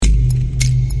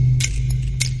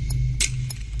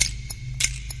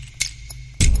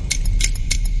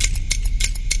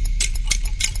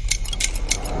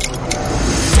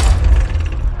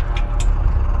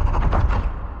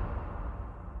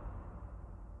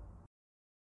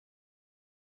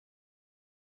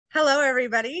Hello,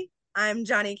 everybody. I'm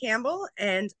Jonni Campbell,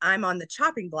 and I'm on the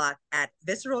chopping block at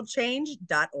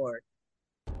visceralchange.org.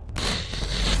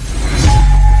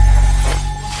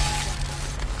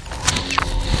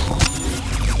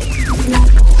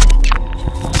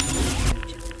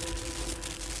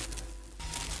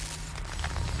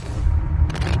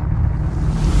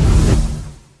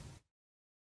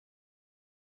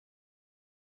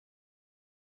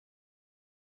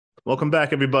 Welcome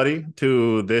back, everybody,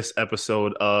 to this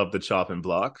episode of The Chopping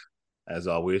Block. As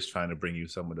always, trying to bring you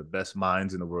some of the best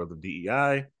minds in the world of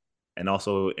DEI and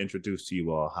also introduce to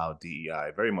you all how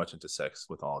DEI very much intersects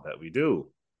with all that we do.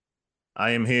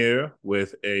 I am here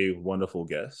with a wonderful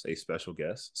guest, a special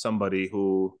guest, somebody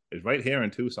who is right here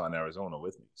in Tucson, Arizona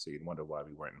with me. So you'd wonder why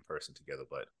we weren't in person together,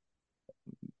 but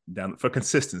down for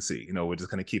consistency, we're just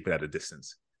going to keep it at a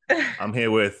distance. I'm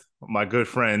here with my good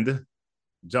friend,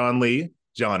 Jonni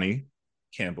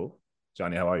Campbell.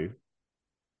 Jonni, how are you?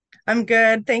 I'm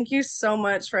good. Thank you so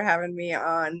much for having me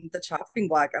on the chopping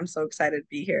block. I'm so excited to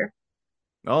be here.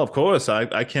 Oh, of course.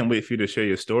 I can't wait for you to share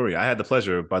your story. I had the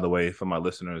pleasure, by the way, for my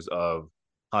listeners, of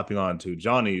hopping on to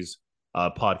Jonni's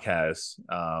podcast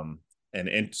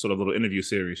and sort of little interview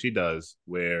series she does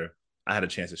where I had a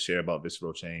chance to share about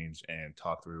visceral change and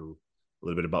talk through a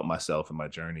little bit about myself and my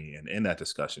journey. And in that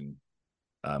discussion,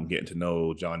 getting to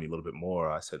know Jonni a little bit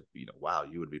more, I said, wow,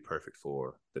 you would be perfect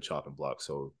for the chopping block.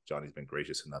 So Jonni's been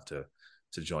gracious enough to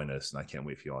join us, and I can't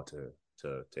wait for you all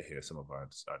to hear some of our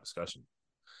discussion.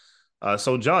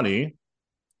 So Jonni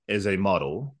is a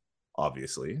model,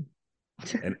 obviously,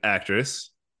 an actress,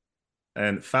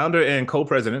 and founder and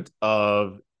co-president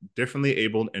of Differently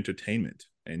Abled Entertainment.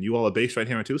 And you all are based right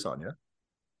here in Tucson, yeah?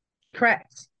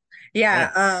 Correct.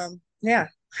 Yeah. Yeah.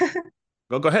 Yeah.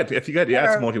 Go ahead. If you got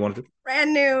add some more if you wanted to.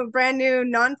 Brand new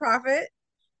nonprofit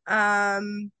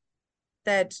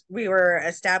that we were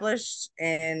established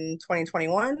in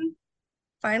 2021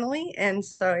 finally. And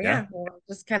so Yeah. yeah, we're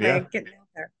just kind Yeah. of getting out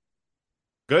there.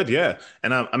 Good, yeah,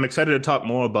 and I'm excited to talk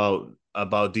more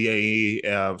about DAE,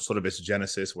 sort of its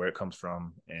genesis, where it comes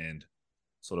from, and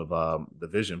sort of the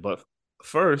vision. But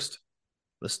first,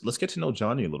 let's get to know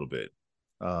Jonni a little bit.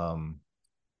 Um,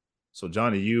 so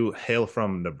Jonni, you hail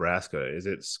from Nebraska. Is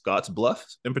it Scotts Bluff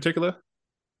in particular?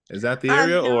 Is that the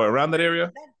area No, or around that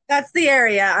area? that's the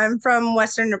area. I'm from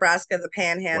Western Nebraska, the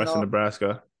Western Panhandle.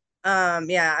 Nebraska.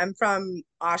 Yeah, I'm from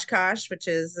Oshkosh, which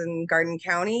is in Garden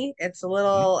County. It's a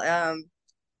Mhm.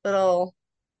 little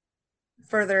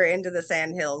further into the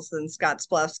Sand Hills than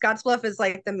Scottsbluff. Scottsbluff is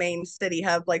like the main city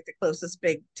hub, like the closest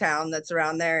big town that's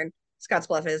around there. And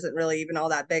Scottsbluff isn't really even all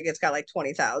that big. It's got like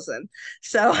 20,000.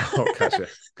 So, Oh, gotcha,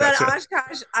 but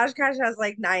gotcha. Oshkosh has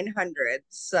like 900.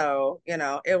 So,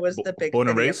 it was the big Born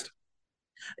and city of it. raised.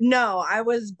 No, I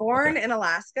was Okay. born in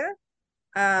Alaska.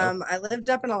 Oh, I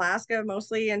lived up in Alaska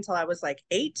mostly until I was like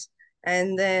 8.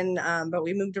 And then, but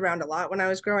we moved around a lot when I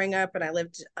was growing up, and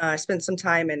I spent some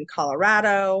time in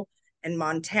Colorado and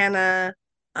Montana.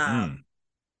 mm,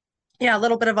 Yeah, a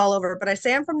little bit of all over. But I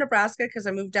say I'm from Nebraska because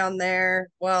I moved down there.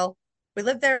 Well, we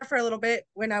lived there for a little bit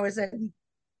when I was in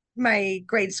my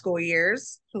grade school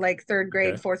years, like third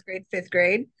grade, okay. fourth grade, fifth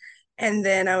grade. And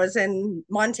then I was in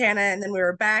Montana, and then we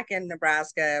were back in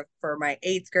Nebraska for my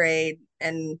eighth grade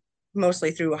and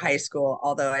mostly through high school,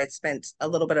 although I had spent a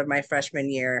little bit of my freshman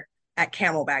year at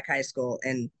Camelback High School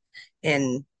in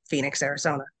Phoenix,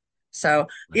 Arizona. So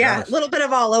My yeah, a gosh. little bit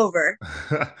of all over.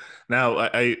 Now,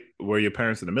 I were your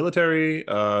parents in the military?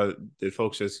 Did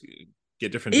folks just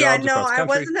get different Yeah, jobs no, across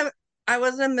the country? I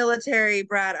wasn't a military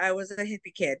brat. I was a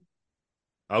hippie kid.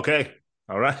 Okay,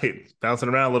 all right, bouncing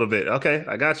around a little bit. Okay,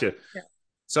 I got you. Yeah.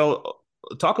 So,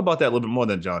 talk about that a little bit more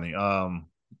than Jonni.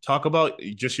 Talk about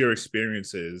just your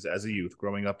experiences as a youth,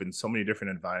 growing up in so many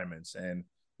different environments, and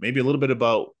maybe a little bit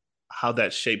about how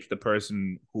that shaped the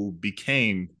person who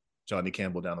became Jonni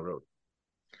Campbell down the road.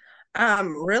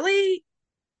 Really,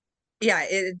 yeah,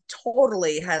 it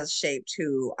totally has shaped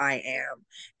who I am.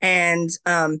 And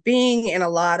being in a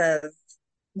lot of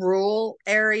rural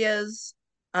areas,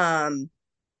 um,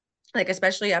 like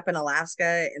especially up in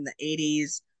Alaska in the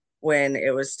 80s when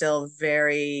it was still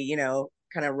very,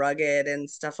 kind of rugged and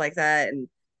stuff like that, and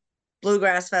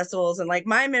bluegrass festivals. And like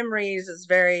my memories is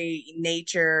very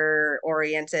nature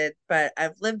oriented, but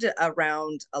I've lived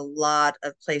around a lot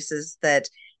of places that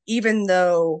even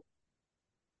though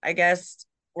I guess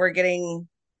we're getting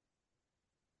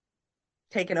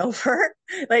taken over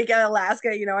like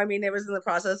Alaska, I mean it was in the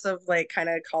process of like kind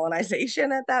of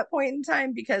colonization at that point in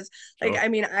time because like Sure. I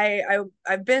mean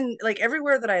I've been like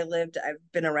everywhere that I lived, I've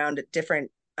been around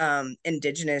different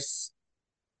indigenous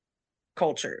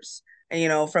cultures.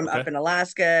 from up Okay. in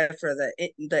Alaska for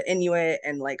the Inuit,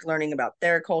 and like learning about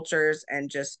their cultures and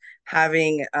just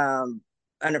having an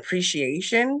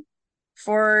appreciation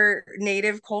for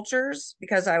native cultures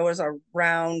because I was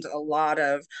around a lot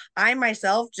of I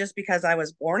myself, just because I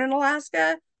was born in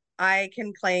Alaska, I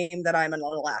can claim that I'm an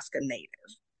Alaska native,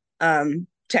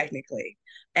 technically.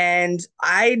 And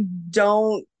I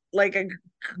don't like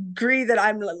agree that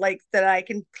I'm like that I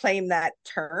can claim that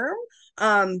term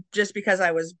just because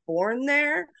I was born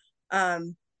there,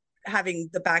 um having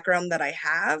the background that I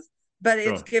have, but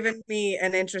it's Sure. given me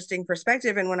an interesting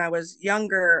perspective. And when I was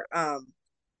younger,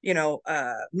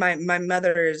 my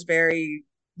mother is very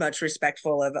much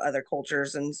respectful of other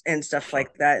cultures and stuff Sure.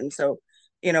 like that. And so,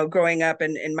 growing up,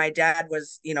 and my dad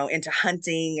was, into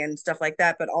hunting and stuff like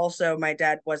that, but also my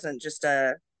dad wasn't just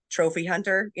a trophy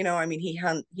hunter. I mean, he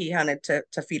hunted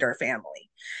to feed our family.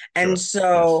 And Sure. Yes.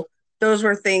 so those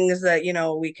were things that,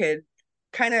 we could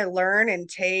kind of learn and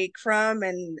take from,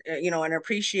 and and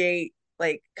appreciate,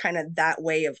 like, kind of that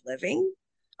way of living.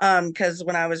 Because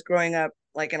when I was growing up,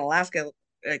 like in Alaska,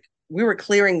 like we were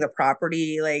clearing the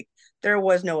property, like there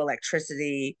was no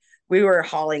electricity. We were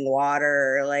hauling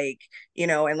water, like,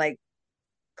 and like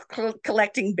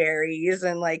collecting berries,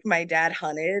 and like my dad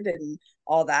hunted and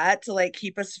all that to like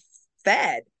keep us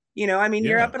fed. I mean,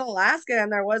 you're Yeah. up in Alaska,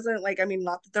 and there wasn't, like, I mean,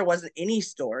 not that there wasn't any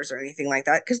stores or anything like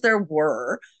that, because there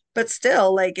were, but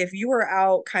still, like, if you were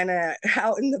out kind of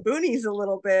out in the boonies a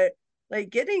little bit, like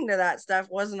getting to that stuff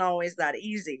wasn't always that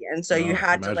easy. And so No, you I can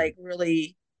had to imagine. like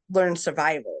really learn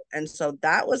survival. And so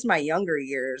that was my younger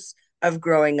years of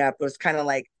growing up, was kind of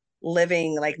like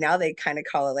living, like now they kind of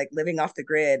call it like living off the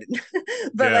grid.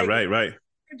 But Yeah. like Right. Right.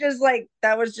 just like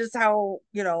that was just how,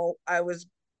 I was,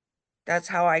 that's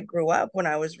how I grew up when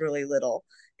I was really little,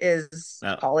 is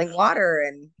Now. hauling water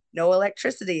and no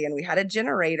electricity, and we had a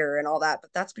generator and all that,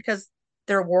 but that's because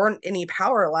there weren't any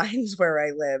power lines where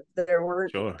I lived. There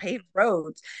weren't Sure. paved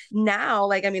roads. Now,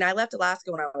 like, I mean, I left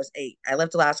Alaska when I was 8. I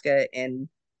left Alaska in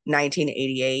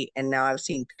 1988, and now I've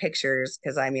seen pictures,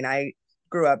 because I mean, I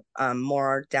grew up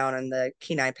more down in the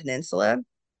Kenai Peninsula,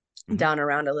 Hmm. down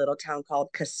around a little town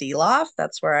called Kasilof.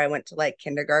 That's where I went to like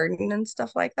kindergarten and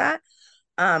stuff like that.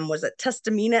 Was at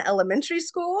Tustamina Elementary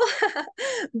School.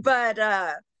 But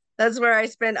that's where I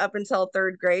spent up until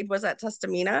 3rd grade, was at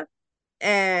Tustamina.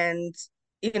 And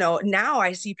now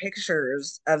I see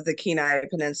pictures of the Kenai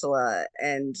Peninsula,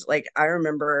 and like I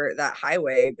remember that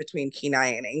highway between Kenai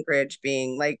and Anchorage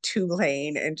being like 2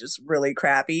 lane and just really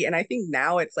crappy. And I think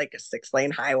now it's like a 6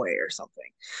 lane highway or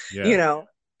something, you Yeah. know.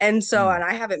 And so, Mm. and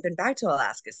I haven't been back to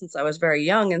Alaska since I was very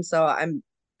young, and so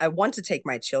I want to take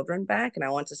my children back, and I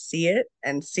want to see it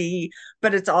and see,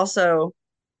 but it's also,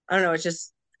 I don't know, it's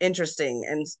just interesting.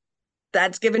 And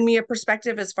that's given me a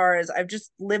perspective, as far as I've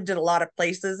just lived in a lot of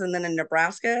places. And then in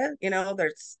Nebraska,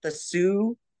 there's the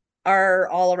Sioux are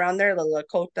all around there, the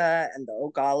Lakota and the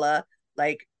Ogallala.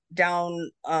 Like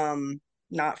down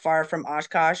not far from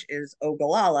Oshkosh is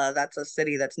Ogallala. That's a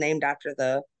city that's named after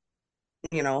the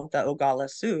Oglala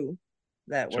Sioux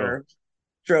that Sure. were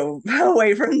drove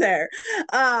away from there.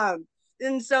 Um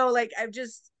and so like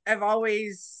I've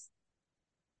always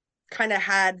kind of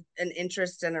had an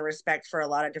interest and a respect for a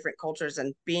lot of different cultures,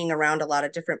 and being around a lot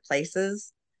of different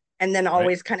places, and then Right.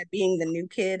 always kind of being the new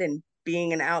kid and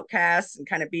being an outcast and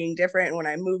kind of being different. And when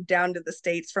I moved down to the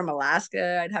States from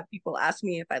Alaska, I'd have people ask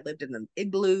me if I lived in an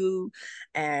igloo,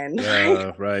 and like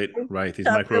Yeah. Right. Right. These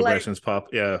stuff. They're like, microaggressions pop.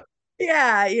 Yeah.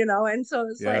 yeah, and so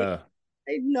it's like, Yeah.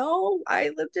 I know I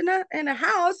lived in a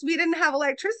house. We didn't have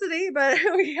electricity, but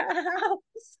we had a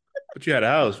house. But you had a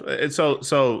house, and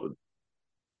so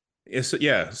it's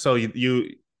yeah. So you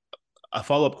a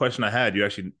follow up question I had, you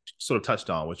actually sort of touched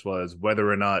on, which was whether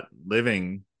or not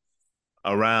living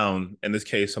around, in this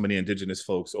case, so many indigenous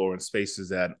folks or in spaces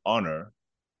that honor,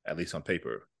 at least on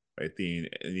paper, right, the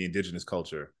indigenous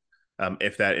culture,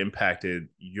 if that impacted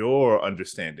your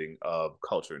understanding of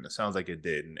culture. And it sounds like it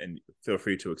did. And feel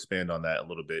free to expand on that a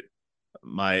little bit.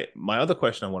 My other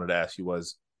question I wanted to ask you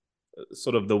was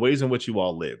sort of the ways in which you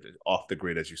all lived off the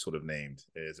grid, as you sort of named,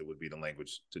 as it would be the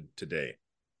language today.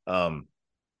 Um,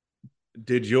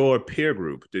 did your peer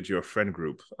group, did your friend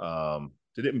group,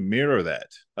 did it mirror that?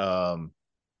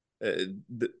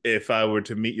 If I were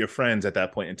to meet your friends at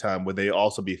that point in time, would they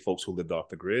also be folks who lived off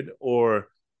the grid? Or,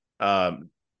 um,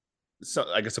 so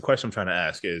I guess the question I'm trying to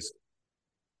ask is,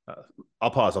 uh, I'll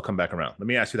pause. I'll come back around. Let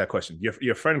me ask you that question.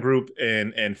 Your friend group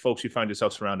and folks you find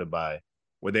yourself surrounded by,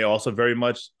 were they also very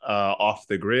much off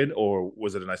the grid, or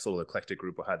was it a nice little eclectic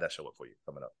group, or how'd that show up for you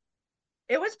coming up?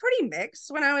 It was pretty mixed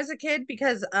when I was a kid,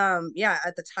 because yeah,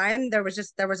 at the time there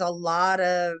was a lot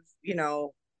of,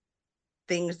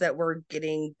 things that were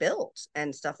getting built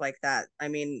and stuff like that. I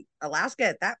mean, Alaska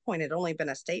at that point had only been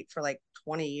a state for like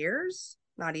 20 years,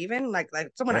 not even like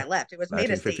so when Yeah. I left, it was made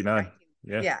a state in 1959. 19,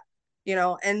 Yeah.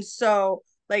 yeah, and so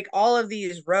like all of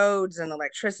these roads and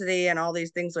electricity and all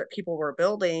these things that people were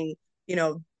building, you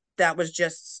know, that was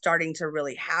just starting to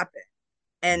really happen.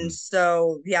 And Mm-hmm.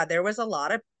 so, yeah, there was a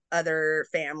lot of other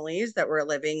families that were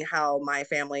living how my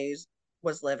family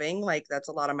was living. Like, that's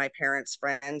a lot of my parents'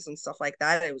 friends and stuff like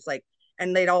that. It was like,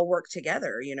 and they'd all work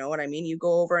together. You know what I mean? You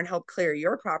go over and help clear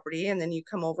your property, and then you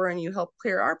come over and you help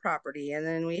clear our property, and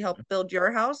then we help build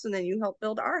your house, and then you help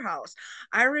build our house.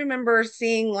 I remember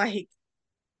seeing like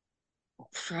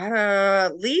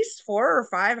at least 4 or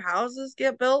 5 houses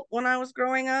get built when I was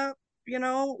growing up,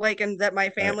 like, and that my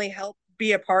Right. family helped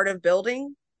be a part of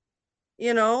building,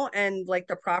 and like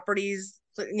the properties,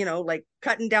 like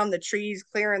cutting down the trees,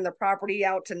 clearing the property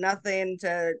out to nothing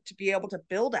to be able to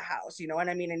build a house, you know what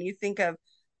I mean? And you think of,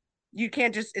 you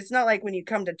can't just, it's not like when you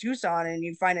come to Tucson and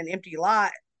you find an empty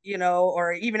lot,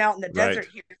 or even out in the Right. desert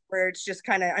here where it's just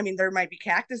kind of, I mean, there might be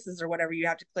cactuses or whatever you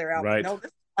have to clear out, but Right. no,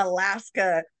 this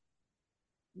Alaska,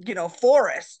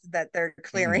 forest that they're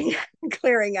Mm.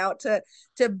 clearing out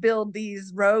to build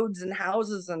these roads and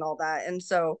houses and all that. And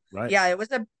so, Right. yeah, it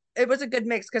was a good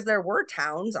mix because there were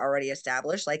towns already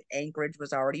established. Like Anchorage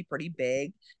was already pretty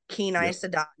big. Kenai, Yep.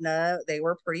 Sedona, they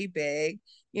were pretty big.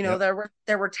 Yep.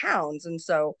 There were towns, and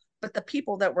so, but the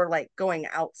people that were like going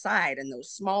outside in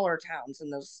those smaller towns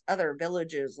and those other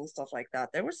villages and stuff like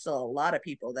that, there was still a lot of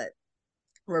people that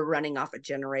were running off of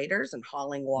generators and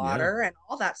hauling Yeah. water and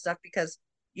all that stuff because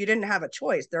you didn't have a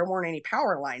choice. There weren't any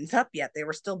power lines up yet. They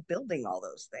were still building all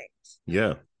those things.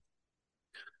 Yeah.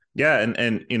 Yeah.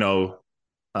 And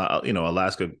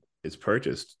Alaska is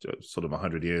purchased sort of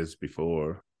 100 years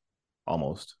before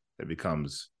almost it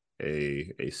becomes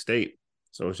a state.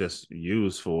 So it's just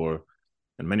used for,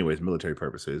 in many ways, military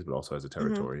purposes, but also as a Mm-hmm.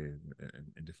 territory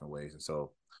in different ways. And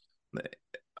so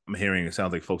I'm hearing it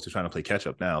sounds like folks are trying to play catch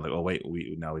up now. Like, oh wait,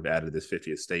 we've added this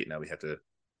 50th state. Now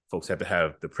folks have to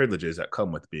have the privileges that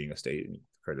come with being a state, and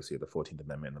courtesy of the 14th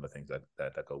Amendment and other things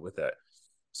that go with that.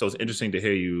 So it's interesting to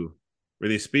hear you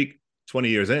really speak 20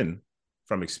 years in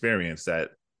from experience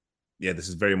that this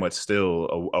is very much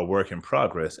still a work in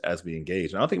progress as we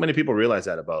engage. And I don't think many people realize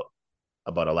that about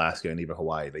Alaska and even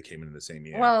Hawaii. They came in the same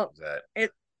year. Well, That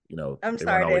it. I'm they weren't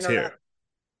sorry to always interrupt. here.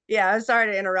 Yeah, I'm sorry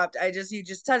to interrupt. You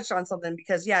just touched on something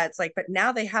because yeah, it's like, but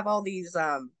now they have all these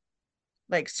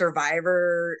like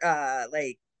survivor uh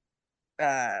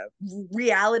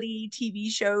reality TV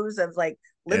shows of like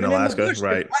In living in the Alaska, bush in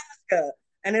right? Alaska.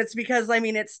 And it's because I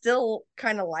mean it's still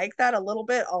kind of like that a little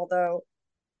bit, although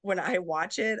when I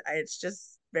watch it, it's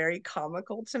just very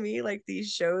comical to me, like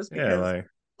these shows, Yeah, because like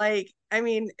like I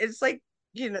mean it's like,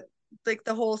 you know like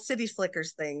the whole city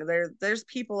slickers thing. There's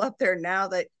people up there now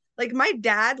that, like, my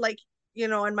dad, like,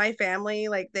 and my family,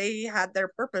 like, they had their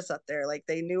purpose up there, like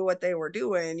they knew what they were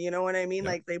doing, you know what I mean?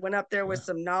 yeah, Like they went up there with yeah,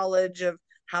 some knowledge of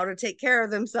how to take care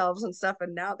of themselves and stuff,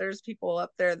 and now there's people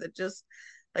up there that just,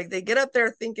 like, they get up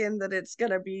there thinking that it's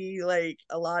gonna be like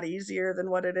a lot easier than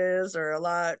what it is, or a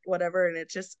lot whatever. And it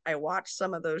just, I watch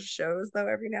some of those shows though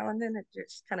every now and then. It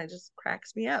just kind of just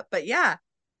cracks me up. But yeah,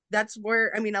 that's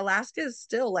where, I mean, Alaska is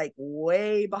still like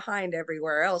way behind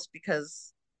everywhere else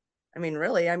because, I mean,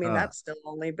 really, I mean, huh. that's still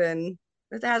only been,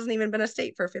 it hasn't even been a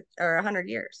state for 50 or 100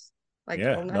 years. Like,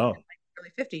 Yeah, only hasn't been no, like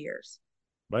really 50 years.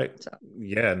 right, So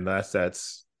yeah, and that's a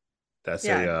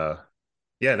yeah.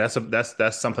 yeah,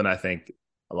 that's something I think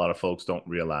a lot of folks don't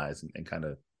realize and kind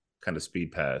of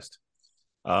speed past.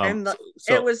 And So, it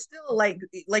so was still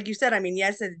like you said, I mean,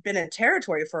 yes, it had been a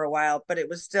territory for a while, but it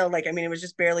was still like, I mean, it was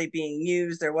just barely being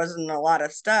used. There wasn't a lot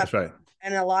of stuff. that's right.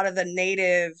 And a lot of the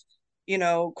native,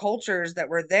 cultures that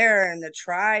were there and the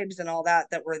tribes and all that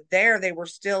were there, they were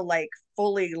still like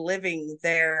fully living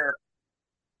their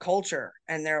culture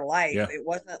and their life. Yeah, It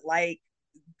wasn't like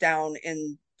down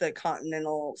in the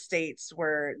continental states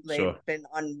where they've sure. been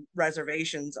on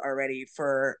reservations already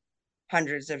for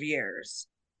hundreds of years,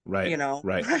 Right, you know.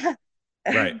 right,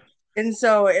 right. And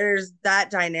so there's that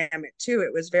dynamic too.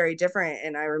 It was very different.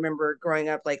 And I remember growing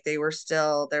up, like, they were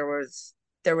still, there was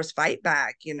fight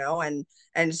back,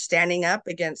 and standing up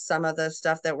against some of the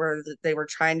stuff that they were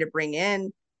trying to bring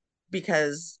in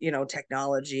because,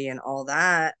 technology and all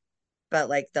that, but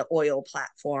like the oil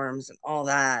platforms and all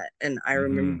that. And I Mm-hmm.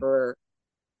 remember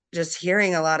just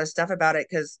hearing a lot of stuff about it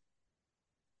because,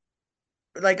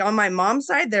 like, on my mom's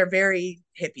side, they're very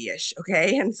hippie-ish,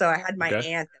 okay? And so I had my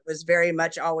Okay. aunt that was very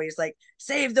much always like,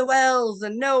 save the wells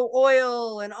and no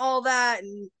oil and all that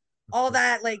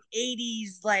like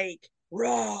 80s like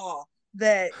raw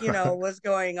that, was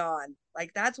going on.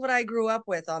 Like that's what I grew up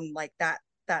with on like that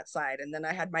side. And then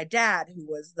I had my dad who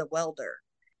was the welder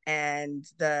and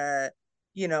the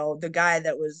guy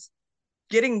that was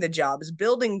getting the jobs,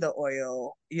 building the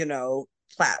oil,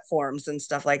 platforms and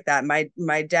stuff like that.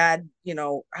 My dad,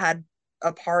 had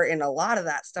a part in a lot of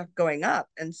that stuff going up.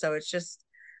 And so it's just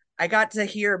I got to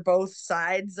hear both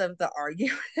sides of the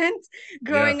argument Yeah.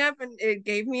 growing up, and it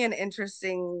gave me an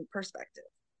interesting perspective.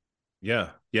 Yeah.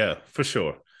 Yeah, for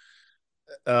sure.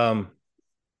 Um,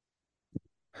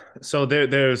 so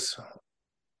there's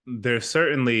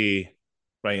certainly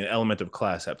right an element of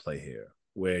class at play here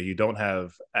where you don't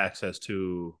have access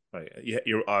to right,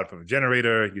 you're out from a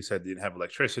generator. You said you didn't have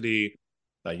electricity.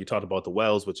 You talked about the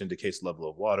wells, which indicates level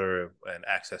of water and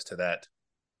access to that.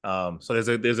 So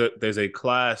there's a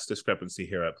class discrepancy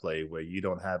here at play where you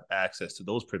don't have access to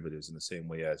those privileges in the same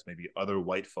way as maybe other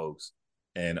white folks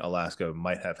in Alaska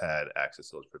might have had access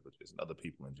to those privileges and other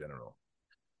people in general.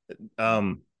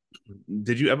 Um,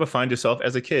 did you ever find yourself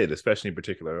as a kid, especially in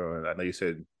particular? I know you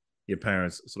said your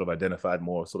parents sort of identified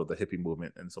more sort of the hippie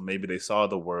movement, and so maybe they saw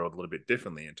the world a little bit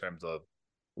differently in terms of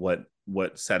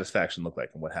what satisfaction looked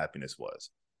like and what happiness was.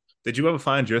 Did you ever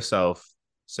find yourself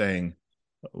saying,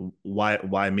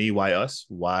 why me, why us,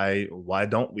 why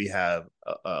don't we have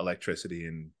electricity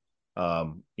and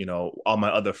all my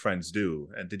other friends do?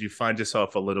 And did you find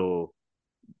yourself a little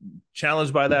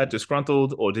challenged by that,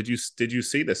 disgruntled, or did you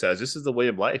see this as this is the way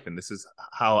of life and this is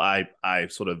how I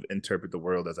sort of interpret the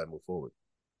world as I move forward?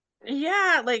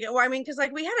 Yeah, like well, I mean, because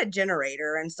like we had a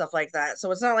generator and stuff like that,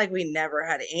 so it's not like we never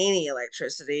had any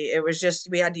electricity. It was just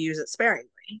we had to use it sparingly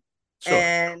Sure.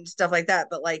 and stuff like that.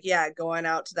 But like, yeah, going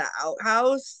out to the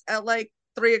outhouse at like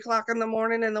 3 o'clock in the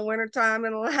morning in the wintertime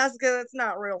in Alaska, that's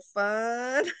not real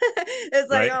fun. It's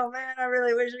like, Right. oh man, I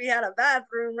really wish we had a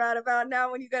bathroom right about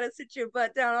now when you gotta sit your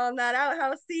butt down on that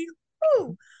outhouse seat.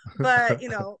 Woo. But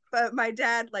but my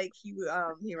dad, like he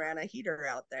ran a heater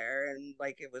out there and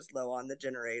like it was low on the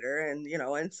generator, and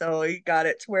and so he got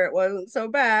it to where it wasn't so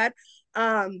bad.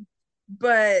 Um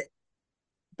but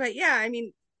but yeah, I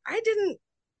mean, I didn't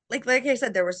like I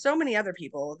said, there were so many other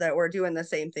people that were doing the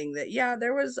same thing that yeah,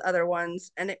 there was other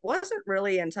ones, and it wasn't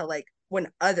really until like when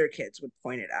other kids would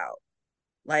point it out.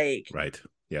 Like Right.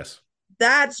 Yes.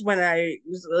 that's when I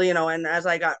was, and as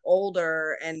I got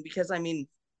older, and because I mean,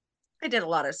 I did a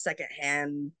lot of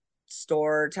secondhand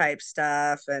store type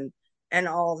stuff and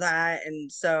all that.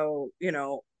 And so,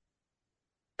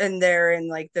 and they're in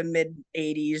like the mid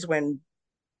 80s when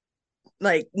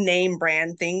like name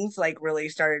brand things like really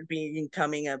started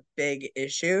becoming a big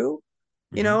issue,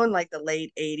 Mm-hmm. in like the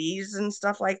late 80s and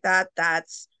stuff like that.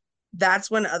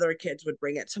 That's when other kids would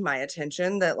bring it to my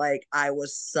attention that like I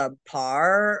was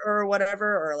subpar or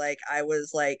whatever, or like I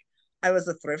was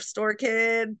a thrift store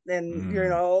kid and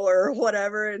Mm. or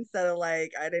whatever, instead of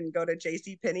like I didn't go to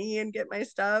JC Penney and get my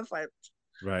stuff. I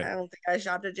Right. don't think I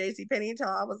shopped at JC Penney until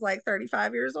I was like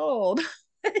 35 years old.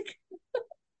 Like,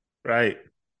 Right.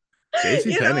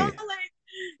 JC Penney. like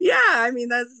yeah, I mean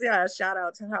that's yeah, shout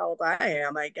out to how old I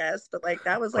am, I guess. But like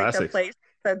that was like the Classics. place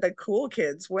that the cool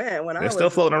kids went when They're I still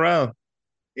was floating around.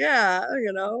 yeah,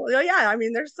 yeah, I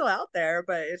mean they're still out there,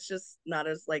 but it's just not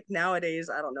as like nowadays.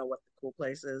 I don't know what the cool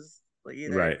place is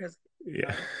either Right. because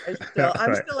Yeah. I still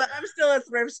Right. I'm still a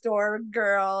thrift store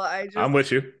girl. I I'm just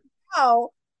with you.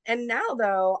 oh, and now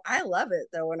though I love it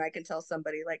though when I can tell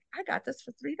somebody like I got this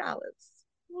for $3.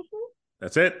 Mm-hmm.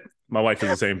 That's it. My wife is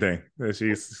the same thing.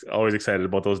 She's always excited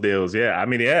about those deals. Yeah. I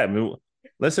mean,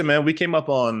 listen, man, we came up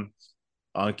on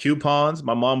coupons.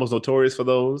 My mom was notorious for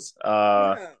those.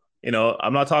 Yeah,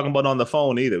 I'm not talking about on the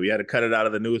phone either. We had to cut it out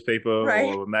of the newspaper right.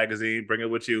 or magazine, bring it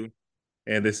with you,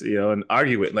 and and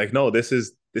argue it. Like, no, this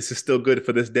is still good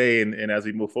for this day, and as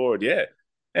we move forward, yeah.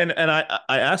 And I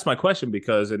asked my question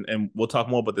because, and we'll talk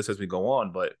more about this as we go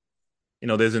on, but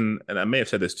and I may have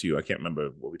said this to you. I can't remember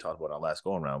what we talked about on our last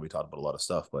go around. We talked about a lot of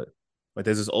stuff, but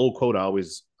there's this old quote I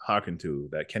always hearken to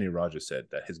that Kenny Rogers said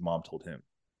that his mom told him,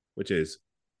 which is,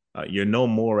 "You're no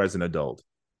more as an adult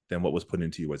than what was put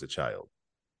into you as a child."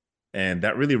 And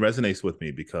that really resonates with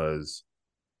me because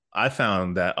I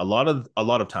found that a lot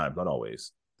of times, not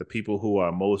always, the people who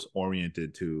are most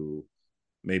oriented to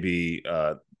maybe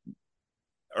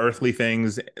earthly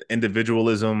things,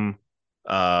 individualism,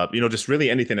 just really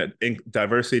anything that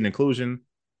diversity and inclusion,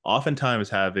 oftentimes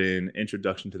have an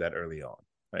introduction to that early on.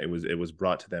 Right? It was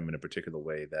brought to them in a particular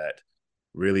way that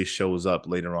really shows up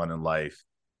later on in life,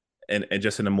 and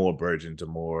just in a more burgeoned, a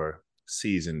more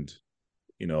seasoned,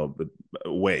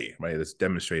 way, right? That's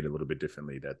demonstrated a little bit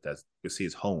differently. That's you see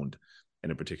is honed in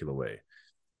a particular way.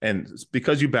 And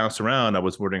because you bounced around, I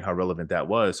was wondering how relevant that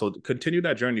was. So continue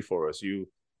that journey for us.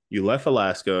 You left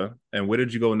Alaska, and where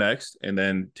did you go next? And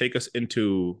then take us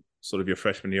into sort of your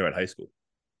freshman year at high school.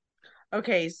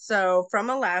 Okay, so from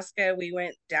Alaska, we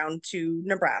went down to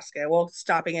Nebraska. Well,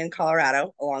 stopping in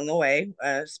Colorado along the way.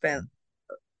 Spent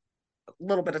a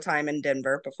little bit of time in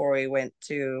Denver before we went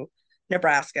to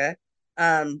Nebraska.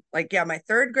 Like yeah, my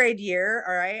third grade year,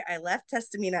 all right, I left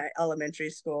Testamina Elementary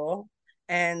School,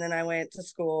 and then I went to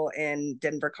school in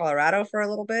Denver, Colorado for a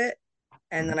little bit,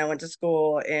 and Mhm. then I went to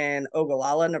school in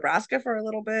Ogallala, Nebraska for a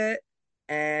little bit,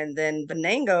 and then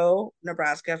Venango,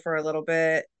 Nebraska for a little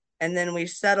bit, and then we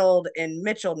settled in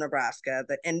Mitchell, Nebraska at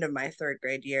the end of my third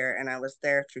grade year, and I was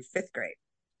there through fifth grade.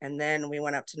 And then we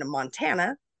went up to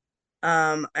Montana,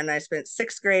 and I spent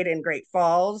sixth grade in Great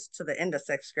Falls to the end of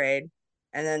sixth grade.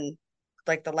 And then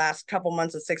like the last couple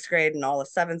months of sixth grade and all of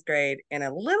seventh grade in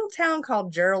a little town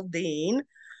called Geraldine.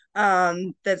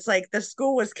 That's like the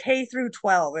school was K through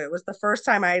 12. It was the first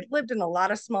time I lived in a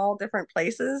lot of small different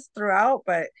places throughout,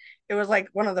 but it was like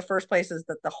one of the first places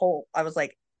that I was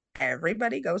like,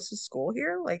 everybody goes to school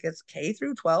here. Like it's K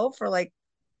through 12 for like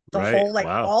the Right. whole, like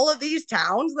Wow. all of these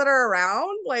towns that are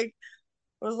around. Like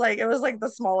it was like the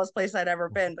smallest place I'd ever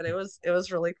been, but it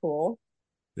was really cool.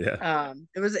 Yeah.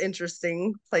 It was an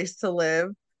interesting place to live.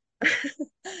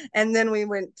 And then we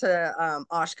went to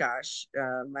Oshkosh,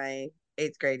 my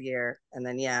eighth grade year, and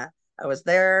then yeah, I was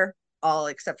there all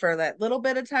except for that little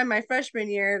bit of time my freshman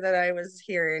year that I was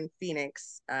here in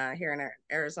Phoenix, here in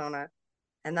Arizona,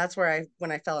 and that's where I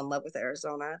when I fell in love with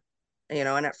Arizona,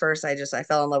 and at first I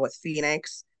fell in love with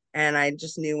Phoenix, and I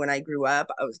just knew when I grew up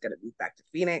I was gonna move back to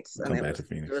Phoenix, and Come it back was to it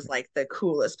Phoenix. was like the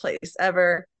coolest place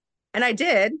ever, and I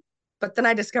did, but then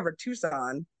I discovered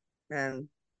Tucson, and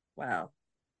wow,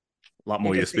 A lot you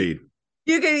more can your see speed.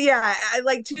 you can yeah, I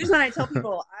like Tucson. I tell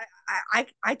people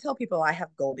I tell people I have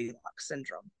Goldilocks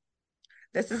syndrome.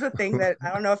 This is a thing that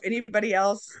I don't know if anybody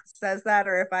else says that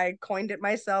or if I coined it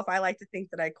myself. I like to think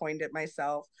that I coined it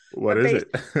myself. What But is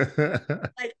it? basically,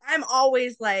 like I'm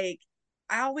always like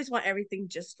I always want everything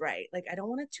just right. Like I don't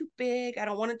want it too big, I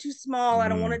don't want it too small, I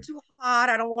don't want Mm, it too hot,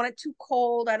 I don't want it too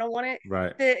cold, I don't want it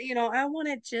right. I want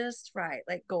it just right,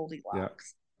 like Yeah.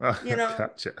 Goldilocks. You know?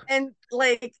 Gotcha. And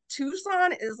like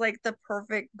Tucson is like the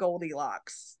perfect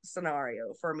Goldilocks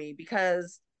scenario for me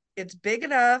because it's big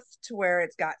enough to where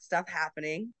it's got stuff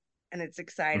happening and it's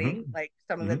exciting, Hmm. like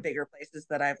some of the Hmm. bigger places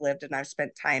that I've lived and I've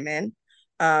spent time in.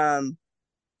 Um,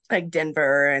 like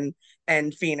Denver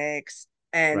and Phoenix.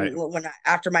 And Right.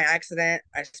 after my accident,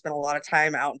 I spent a lot of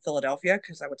time out in Philadelphia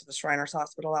because I went to the Shriners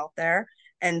Hospital out there.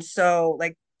 And so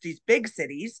like these big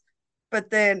cities, but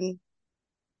then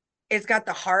it's got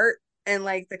the heart and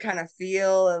like the kind of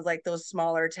feel of like those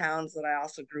smaller towns that I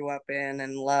also grew up in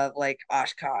and love, like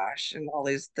Oshkosh and all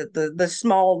these the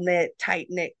small knit, tight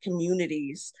knit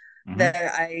communities that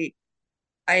Hmm.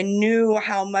 I knew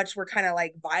how much were kind of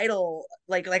like vital.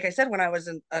 Like I said, when I was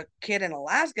a kid in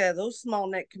Alaska, those small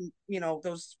knit,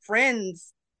 those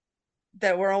friends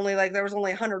that were only like there was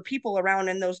only 100 people around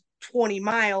in those 20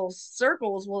 miles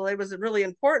circles. Well, it was really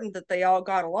important that they all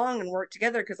got along and worked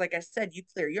together because, like I said, you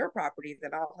clear your property,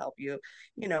 then I'll help you,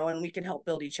 and we can help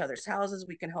build each other's houses.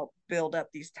 We can help build up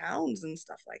these towns and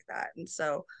stuff like that. And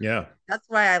so Yeah. that's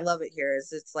why I love it here.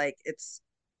 Is it's like it's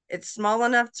small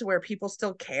enough to where people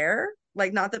still care.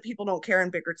 Like not that people don't care in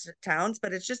bigger towns,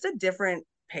 but it's just a different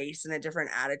pace and a different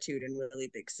attitude in really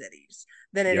big cities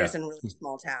than it Yeah. is in really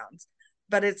small towns.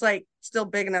 But it's like still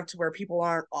big enough to where people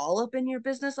aren't all up in your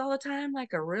business all the time,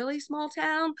 like a really small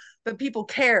town, but people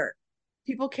care.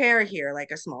 People care here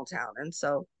like a small town. And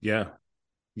so, Yeah.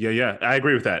 Yeah. Yeah. I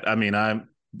agree with that. I mean,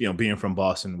 being from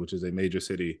Boston, which is a major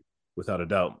city without a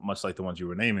doubt, much like the ones you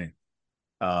were naming,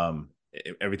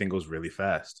 everything goes really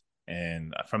fast.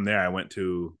 And from there,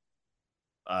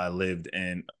 I lived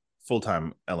in full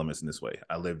time elements in this way.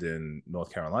 I lived in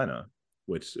North Carolina,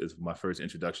 which is my first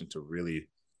introduction to really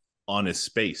honest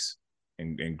space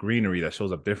and greenery that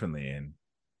shows up differently. And,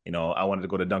 I wanted to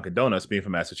go to Dunkin' Donuts being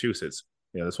from Massachusetts.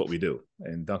 That's what we do.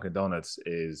 And Dunkin' Donuts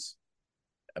is,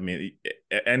 I mean,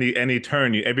 any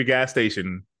turn, every gas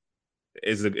station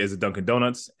is a Dunkin'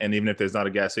 Donuts. And even if there's not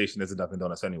a gas station, there's a Dunkin'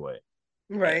 Donuts anyway.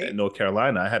 In right. North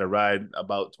Carolina, I had to ride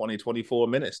about 24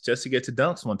 minutes just to get to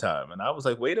Dunks one time. And I was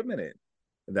like, wait a minute,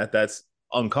 that's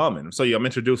uncommon. So yeah, I'm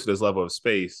introduced to this level of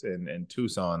space in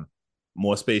Tucson,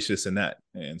 more spacious than that.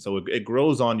 And so it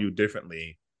grows on you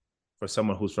differently for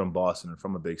someone who's from Boston and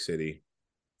from a big city,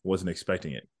 wasn't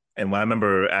expecting it. And when I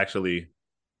remember actually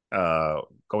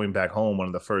going back home one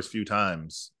of the first few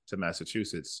times to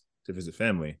Massachusetts to visit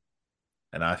family,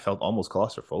 and I felt almost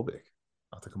claustrophobic.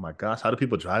 I was like, oh my gosh, how do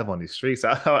people drive on these streets?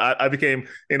 I became,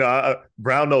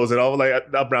 brown nose and all, like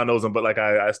not brown nosing, but like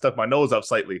I stuck my nose up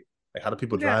slightly Like, how do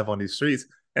people Yeah. drive on these streets?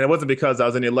 And it wasn't because I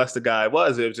was any less the guy I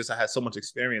was. It was just I had so much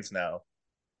experience now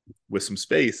with some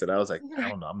space that I was like, I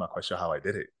don't know, I'm not quite sure how I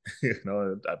did it.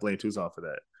 I blame Tucson for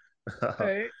that.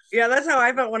 Right. Yeah, that's how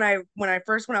I felt when I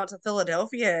first went out to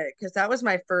Philadelphia, because that was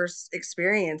my first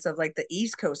experience of like the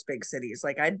East Coast big cities.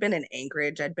 Like I'd been in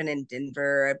Anchorage, I'd been in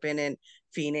Denver, I've been in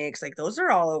Phoenix. Like those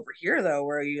are all over here though,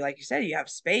 where you like you said, you have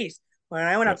space. When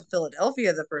I went out Yep. to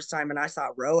Philadelphia the first time and I saw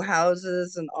row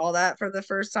houses and all that for the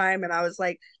first time, and I was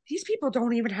like, these people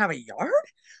don't even have a yard.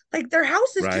 Like their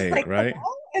house is just Right, like the right.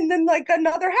 wall, and then like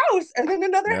another house, and then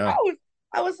another Yeah. house.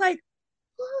 I was like,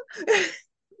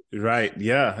 Right.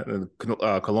 Yeah.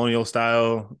 Colonial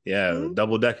style. Yeah. hmm,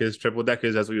 Double deckers, triple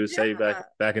deckers, as we would say yeah.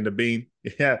 back in the bean.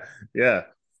 Yeah. Yeah.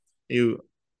 You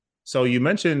so you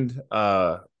mentioned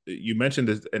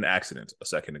this, an accident a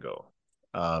second ago.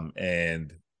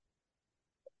 And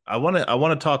I want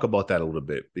to talk about that a little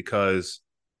bit because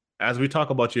as we talk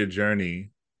about your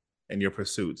journey and your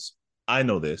pursuits, I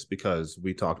know this because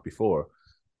we talked before.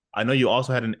 I know you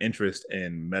also had an interest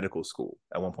in medical school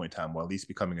at one point in time, or at least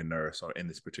becoming a nurse or in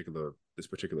this particular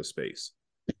space.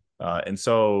 And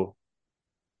so,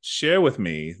 share with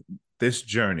me this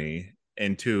journey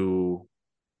into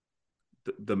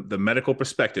the medical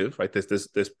perspective, right? This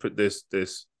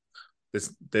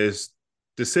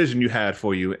decision you had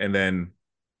for you, and then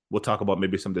we'll talk about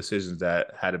maybe some decisions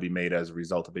that had to be made as a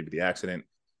result of maybe the accident,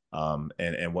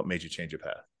 and what made you change your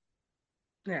path.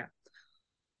 Yeah.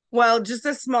 Well, just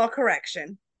a small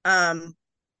correction.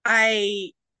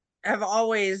 I have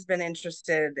always been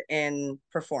interested in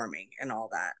performing and all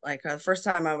that. Like the first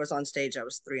time I was on stage, I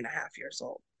was 3.5 years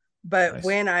old. But Nice.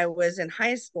 when I was in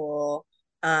high school,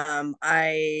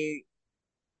 I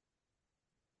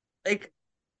like,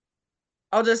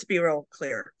 I'll just be real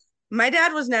clear. My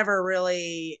dad was never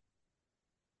really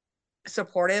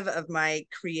supportive of my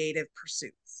creative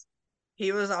pursuits.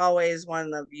 He was always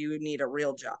one of, you need a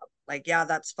real job. Like, yeah,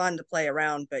 that's fun to play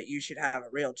around, but you should have a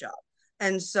real job.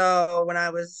 And so when I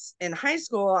was in high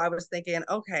school, I was thinking,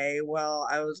 okay, well,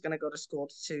 I was going to go to school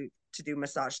to do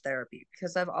massage therapy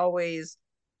because I've always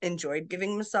enjoyed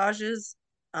giving massages.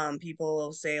 People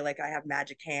will say like I have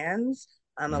magic hands.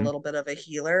 I'm a Mm-hmm. little bit of a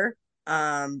healer.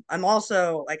 I'm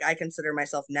also like I consider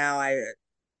myself now I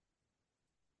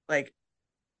like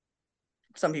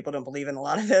some people don't believe in a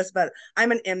lot of this, but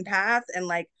I'm an empath and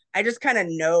like I just kind of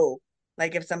know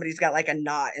like if somebody's got like a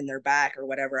knot in their back or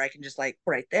whatever, I can just like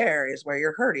right there is where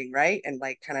you're hurting, right? And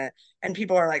like kind of and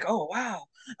people are like, "Oh, wow."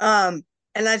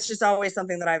 And that's just always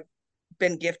something that I've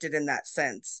been gifted in that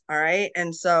sense, all right?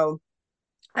 And so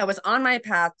I was on my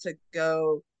path to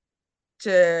go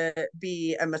to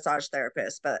be a massage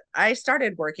therapist, but I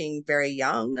started working very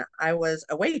young. I was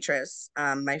a waitress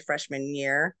my freshman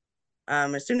year.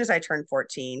 As soon as I turned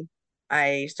 14,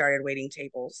 I started waiting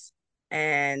tables.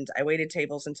 And I waited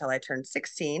tables until I turned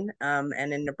 16.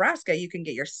 And in Nebraska, you can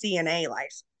get your CNA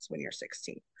license when you're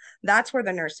 16. That's where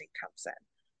the nursing comes in.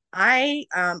 I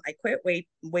quit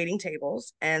waiting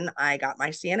tables and I got my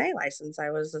CNA license. I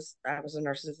was a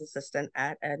nurse's assistant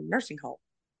at a nursing home,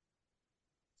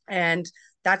 and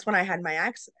that's when I had my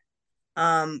accident.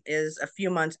 Is a few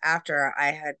months after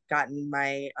I had gotten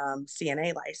my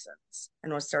CNA license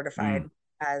and was certified Mm.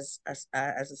 as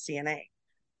a CNA.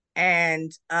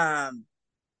 And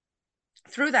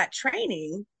through that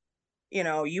training,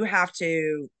 you have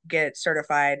to get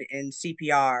certified in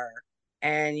CPR,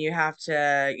 and you have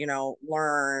to,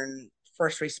 learn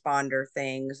first responder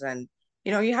things, and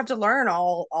you have to learn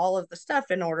all of the stuff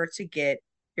in order to get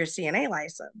your CNA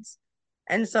license.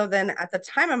 And so then at the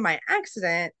time of my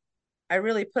accident, I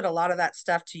really put a lot of that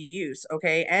stuff to use.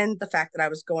 Okay. And the fact that I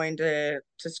was going to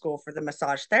school for the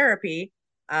massage therapy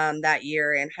that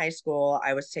year in high school,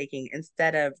 I was taking,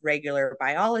 instead of regular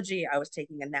biology, I was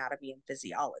taking anatomy and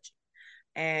physiology.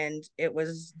 And it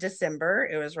was December.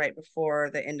 It was right before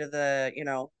the end of the,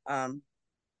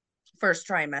 first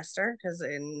trimester, because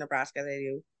in Nebraska they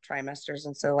do trimesters,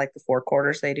 and so like the 4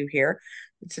 quarters they do here.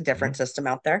 It's a different Mm-hmm. system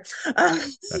out there. Um,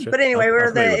 Gotcha. but anyway, I'm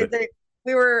familiar with it.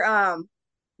 we were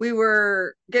we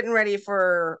were getting ready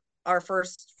for our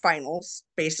first finals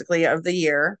basically of the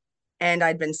year, and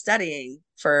I'd been studying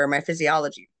for my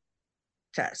physiology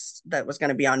test that was going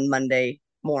to be on Monday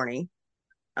morning.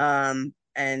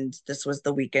 And this was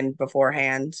the weekend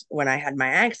beforehand when I had my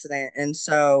accident. And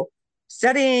so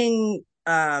studying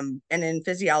and in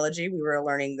physiology, we were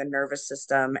learning the nervous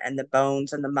system and the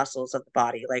bones and the muscles of the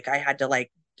body. Like I had to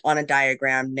like on a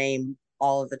diagram name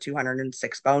all of the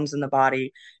 206 bones in the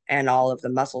body and all of the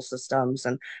muscle systems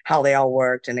and how they all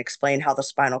worked and explain how the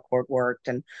spinal cord worked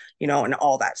and and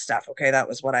all that stuff. Okay, that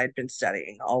was what I'd been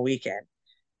studying all weekend.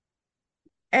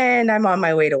 And I'm on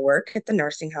my way to work at the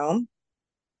nursing home.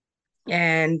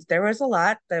 And there was a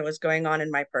lot that was going on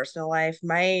in my personal life.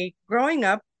 My growing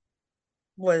up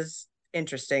was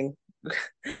interesting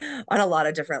on a lot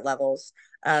of different levels.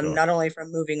 Sure. Not only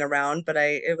from moving around, but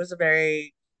it was a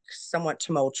very somewhat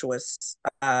tumultuous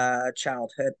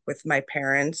childhood with my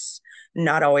parents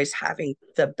not always having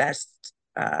the best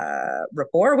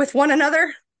rapport with one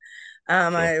another.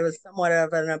 Sure. It was somewhat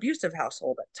of an abusive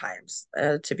household at times,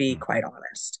 to be Mm, quite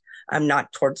honest.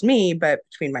 Not towards me, but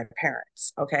between my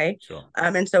parents. Okay. sure.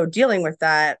 And so dealing with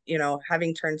that,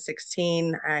 having turned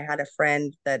 16, I had a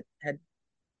friend that had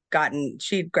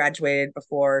she'd graduated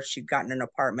before, she'd gotten an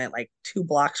apartment like 2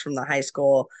 blocks from the high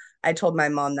school. I told my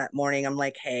mom that morning, I'm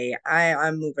like, hey,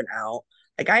 I'm moving out.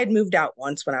 Like I had moved out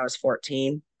once when I was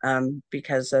 14,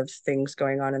 because of things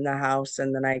going on in the house.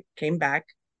 And then I came back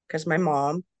because my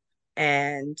mom,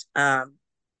 and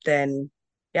then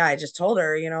yeah, I just told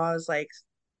her, I was like,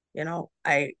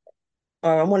 I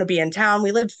I want to be in town.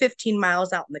 We lived 15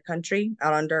 miles out in the country,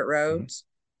 out on dirt Hmm. roads.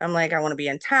 I'm like, I want to be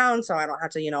in town so I don't have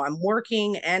to, I'm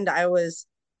working. And I was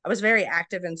very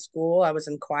active in school. I was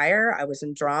in choir, I was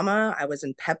in drama, I was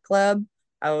in pep club,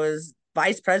 I was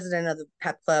vice president of the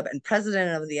pep club and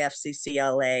president of the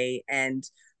FCCLA. And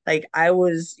like I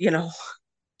was,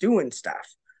 doing stuff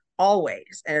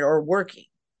always and or working,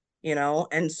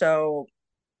 and so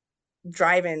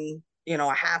driving,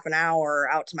 a half an hour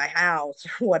out to my house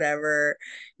or whatever,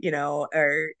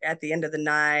 or at the end of the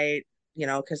night,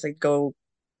 because I go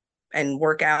and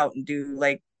work out and do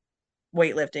like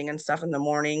weightlifting and stuff in the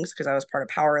mornings because I was part of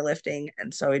powerlifting.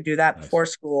 And so I do that Nice. before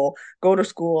school, go to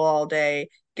school all day,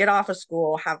 get off of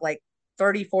school, have like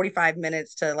 30, 45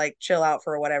 minutes to like chill out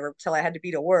for whatever till I had to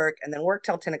be to work, and then work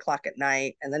till 10 o'clock at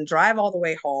night, and then drive all the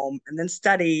way home and then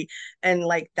study. And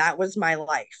like that was my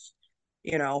life,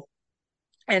 you know.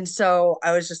 And so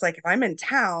I was just like, if I'm in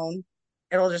town,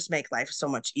 it'll just make life so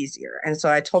much easier. And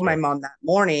so I told my Sure. mom that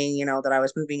morning, that I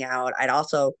was moving out. I'd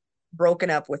also broken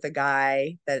up with a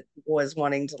guy that was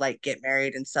wanting to like get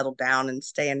married and settle down and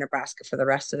stay in Nebraska for the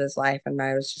rest of his life. And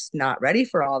I was just not ready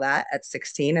for all that at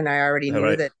 16. And I already All knew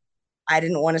right. that I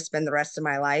didn't want to spend the rest of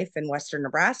my life in Western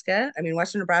Nebraska. I mean,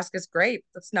 Western Nebraska is great,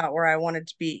 but that's not where I wanted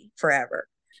to be forever.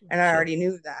 And I Sure. already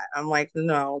knew that. I'm like,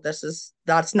 no, that's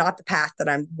not the path that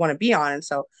I want to be on. And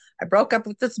so I broke up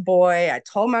with this boy. I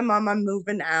told my mom I'm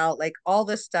moving out. Like all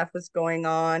this stuff was going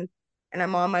on. And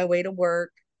I'm on my way to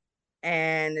work.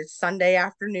 And it's Sunday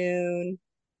afternoon.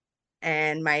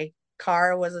 And my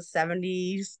car was a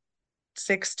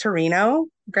 76 Torino,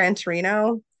 Grand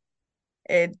Torino.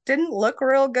 It didn't look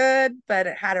real good, but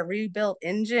it had a rebuilt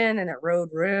engine and it rode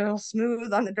real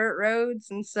smooth on the dirt roads.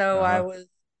 And so I Uh-huh. was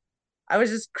I was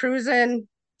just cruising,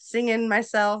 singing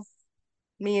myself,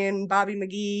 me and Bobby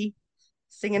McGee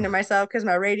singing to myself because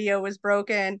my radio was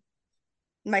broken.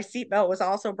 My seatbelt was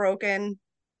also broken,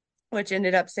 which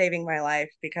ended up saving my life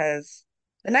because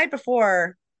the night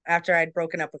before, after I'd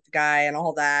broken up with the guy and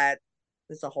all that,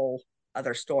 is a whole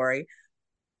other story.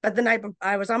 But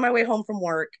I was on my way home from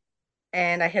work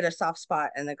and I hit a soft spot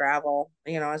in the gravel.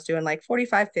 I was doing like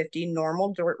 45, 50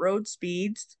 normal dirt road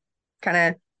speeds, kind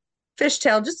of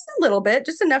fishtail just a little bit,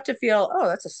 just enough to feel, oh,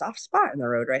 that's a soft spot in the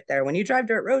road right there. When you drive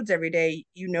dirt roads every day,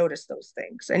 you notice those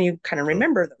things and you kind of Sure.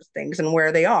 remember those things and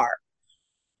where they are.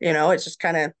 It's just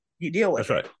kind of, you deal with That's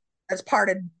it. right. That's part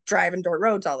of driving dirt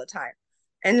roads all the time.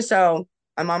 And so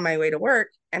I'm on my way to work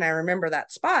and I remember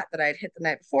that spot that I'd hit the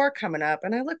night before coming up,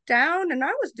 and I looked down and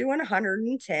I was doing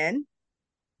 110.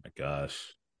 My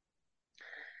gosh.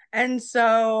 And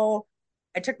so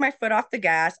I took my foot off the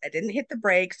gas. I didn't hit the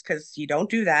brakes because you don't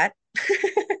do that.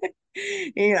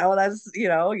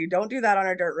 You don't do that on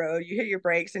a dirt road. You hit your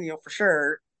brakes and you'll for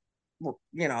sure,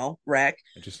 wreck.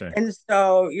 Interesting. And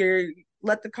so you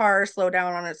let the car slow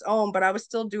down on its own. But I was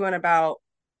still doing about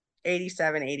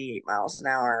 87, 88 miles an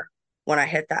hour when I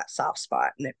hit that soft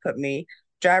spot. And it put me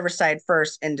driver's side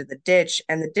first into the ditch.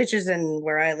 And the ditches in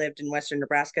where I lived in Western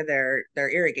Nebraska, they're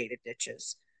irrigated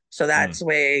ditches. So that's Mm. the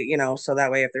way, so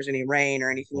that way if there's any rain or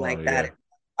anything like Well, that, yeah. it's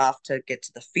off to get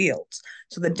to the fields.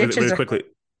 So the Really, ditches are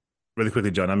really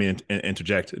quickly, John. I mean,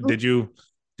 interject. Did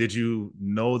you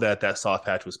know that that soft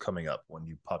patch was coming up when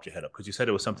you popped your head up? Because you said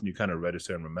it was something you kind of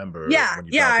register and remember yeah, when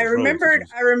you yeah, drive I those roads. Did remembered you?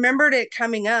 I remembered it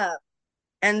coming up.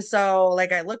 And so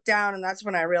like I looked down and that's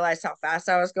when I realized how fast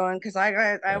I was going because I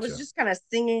was Gotcha. just kind of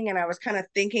singing and I was kind of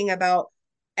thinking about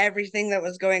everything that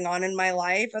was going on in my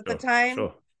life at the Sure. time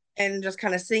Sure. and just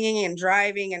kind of singing and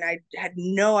driving, and I had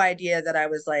no idea that I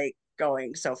was like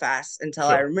going so fast until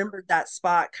I Sure. remembered that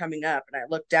spot coming up and I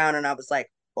looked down and I was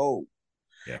like, "Oh."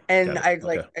 Yeah. And Got it. I Okay.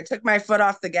 like I took my foot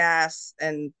off the gas,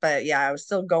 but yeah, I was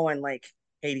still going like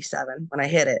 87 when I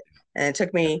hit it. And it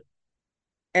took me,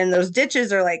 and those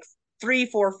ditches are like 3,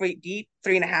 4 feet deep,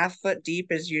 3.5 foot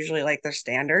deep is usually like their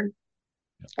standard.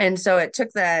 And so it took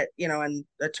that, and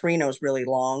the Torino's really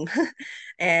long.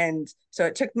 And so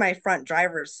it took my front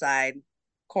driver's side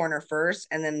corner first,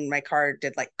 and then my car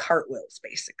did like cartwheels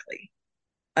basically.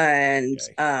 And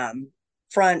Okay.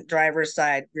 front driver's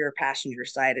side, rear passenger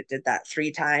side, it did that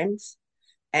 3 times.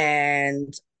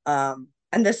 And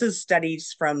and this is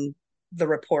studies from the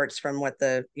reports from what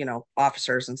the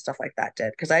officers and stuff like that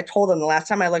did, because I told them the last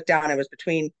time I looked down it was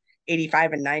between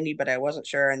 85 and 90, but I wasn't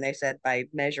sure, and they said by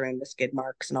measuring the skid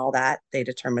marks and all that they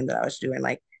determined that I was doing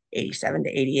like 87 to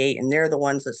 88, and they're the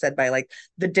ones that said by like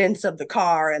the dents of the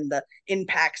car and the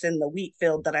impacts in the wheat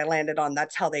field that I landed on,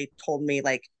 that's how they told me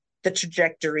like the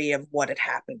trajectory of what had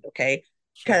happened. Okay,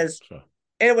 Sure. because Sure.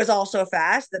 it was all so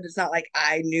fast that it's not like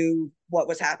I knew what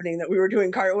was happening, that we were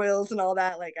doing cartwheels and all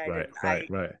that. Like I Right. didn't. Right.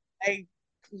 Right. I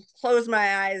closed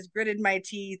my eyes, gritted my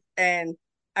teeth, and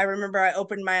I remember I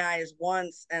opened my eyes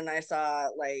once and I saw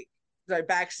like the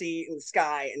back seat and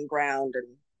sky and ground, and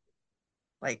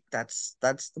like that's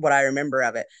what I remember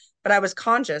of it. But I was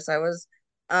conscious. I was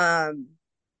um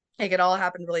like it all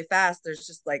happened really fast. There's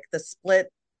just like the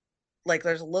split, like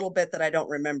there's a little bit that I don't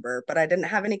remember, but I didn't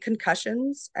have any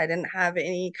concussions. I didn't have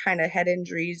any kind of head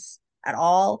injuries at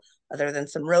all, other than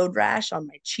some road rash on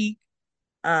my cheek.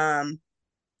 Um,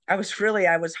 I was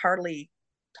hardly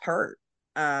hurt,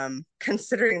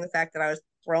 considering the fact that I was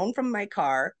thrown from my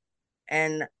car,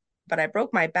 and but I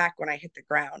broke my back when I hit the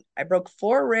ground. I broke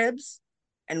 4 ribs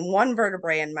and one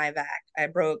vertebrae in my back. I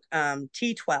broke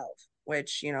T12,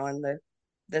 which in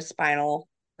the spinal,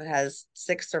 it has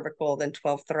 6 cervical, then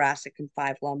 12 thoracic, and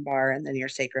 5 lumbar, and then your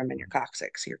sacrum and your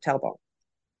coccyx, your tailbone.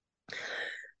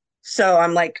 So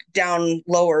I'm like down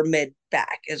lower mid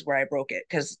back is where I broke it,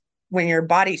 because when your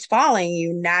body's falling,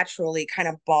 you naturally kind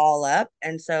of ball up.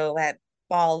 And so that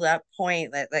balled up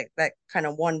point, that like that kind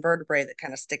of one vertebrae that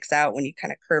kind of sticks out when you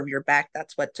kind of curve your back,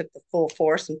 that's what took the full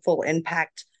force and full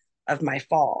impact of my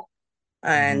fall.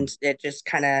 Mm-hmm. And it just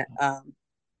kind of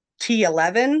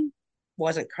T11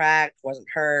 wasn't cracked, wasn't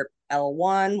hurt.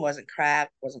 L1 wasn't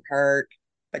cracked, wasn't hurt.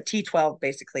 But T12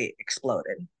 basically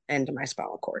exploded into my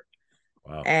spinal cord.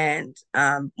 Wow. And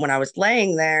when I was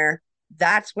laying there,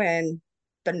 that's when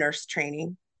the nurse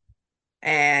training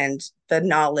and the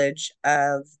knowledge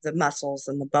of the muscles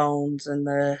and the bones and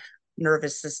the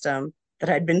nervous system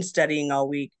that I'd been studying all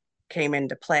week came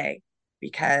into play.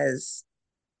 Because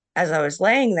as I was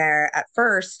laying there at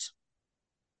first,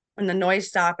 when the noise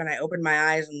stopped and I opened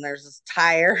my eyes and there's this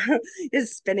tire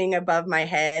is spinning above my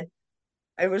head,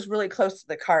 I was really close to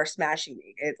the car smashing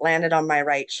me. It landed on my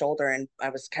right shoulder, and I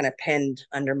was kind of pinned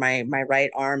under my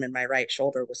right arm, and my right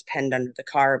shoulder was pinned under the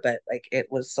car. But like it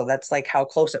was, so that's like how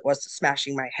close it was to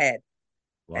smashing my head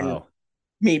and Wow.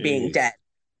 me being dead.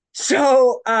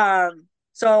 Jeez.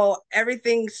 So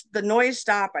everything's, the noise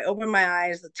stopped. I opened my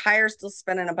eyes, the tire's still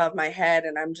spinning above my head,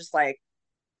 and I'm just like,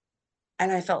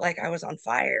 and I felt like I was on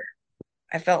fire.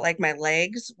 I felt like my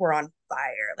legs were on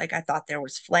fire. Like I thought there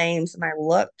was flames, and I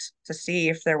looked to see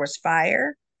if there was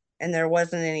fire, and there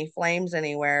wasn't any flames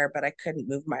anywhere, but I couldn't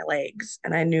move my legs.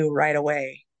 And I knew right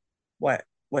away what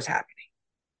was happening.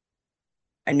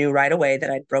 I knew right away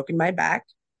that I'd broken my back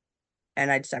and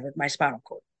I'd severed my spinal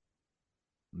cord.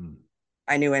 Mm.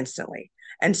 I knew instantly.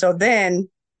 And so then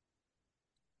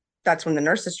that's when the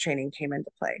nurses training came into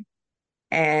play.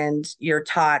 And you're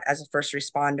taught as a first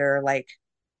responder, like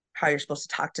how you're supposed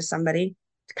to talk to somebody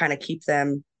to kind of keep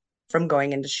them from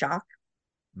going into shock.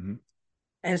 Mm-hmm.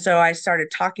 And so I started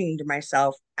talking to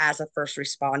myself as a first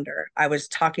responder. I was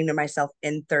talking to myself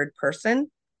in third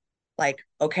person, like,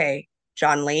 okay,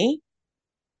 John Lee,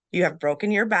 you have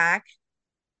broken your back,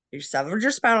 you severed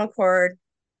your spinal cord,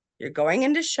 you're going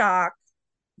into shock.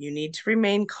 You need to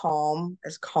remain calm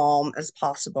as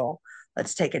possible.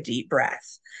 Let's take a deep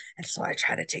breath. And so I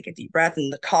try to take a deep breath,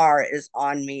 and the car is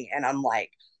on me, and I'm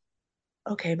like,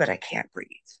 okay, but I can't breathe.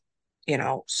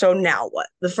 So now what?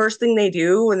 The first thing they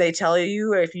do when they tell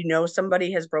you, if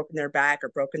somebody has broken their back or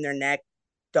broken their neck,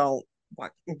 don't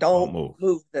Don't don't move.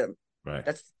 move them. Right.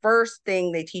 That's the first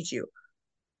thing they teach you.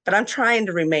 But I'm trying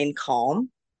to remain calm,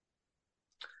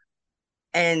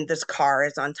 and this car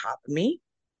is on top of me.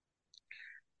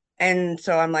 And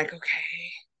so I'm like,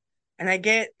 okay. And I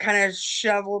get kind of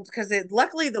shoveled, because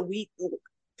luckily the wheat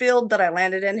field that I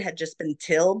landed in had just been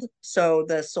tilled, so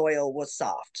the soil was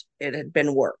soft. It had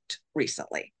been worked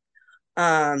recently.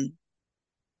 Um,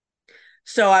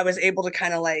 so I was able to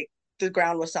kind of like, the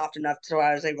ground was soft enough, so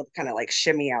I was able to kind of like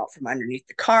shimmy out from underneath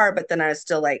the car, but then I was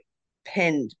still like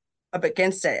pinned up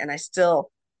against it, and I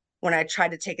still when I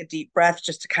tried to take a deep breath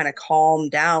just to kind of calm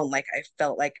down, like I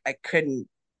felt like I couldn't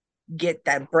get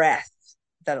that breath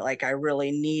that like I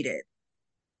really needed.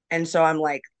 And so I'm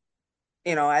like,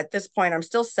 at this point, I'm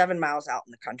still 7 miles out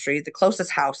in the country. The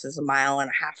closest house is a mile and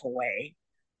a half away.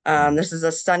 Mm. This is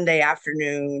a Sunday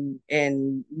afternoon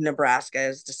in Nebraska.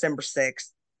 It's December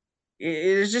 6th.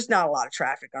 There's just not a lot of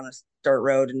traffic on a dirt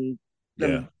road and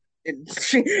Yeah.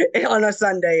 on a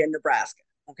Sunday in Nebraska.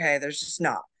 Okay, there's just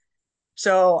not.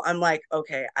 So I'm like,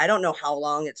 okay, I don't know how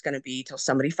long it's going to be till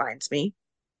somebody finds me.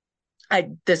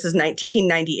 This is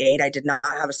 1998. I did not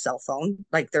have a cell phone.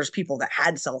 Like there's people that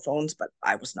had cell phones, but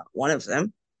I was not one of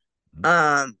them. Mm.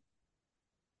 Um,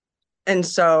 and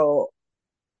so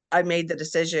I made the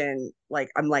decision.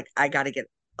 Like I'm like, I got to get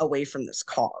away from this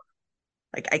car.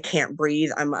 Like I can't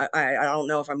breathe. I don't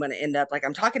know if I'm going to end up like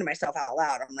I'm talking to myself out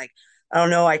loud. I'm like, I don't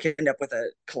know. I could end up with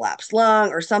a collapsed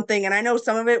lung or something. And I know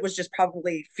some of it was just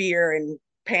probably fear and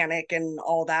panic and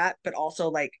all that, but also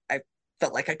like I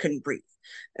felt like I couldn't breathe.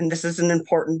 And this is an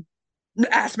important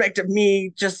aspect of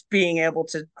me just being able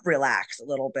to relax a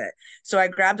little bit. So I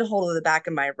grabbed a hold of the back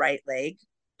of my right leg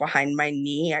behind my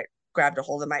knee. I grabbed a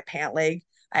hold of my pant leg.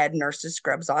 I had nurse's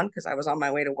scrubs on because I was on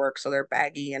my way to work, so they're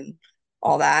baggy and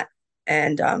all that.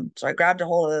 And so I grabbed a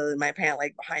hold of my pant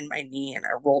leg behind my knee and I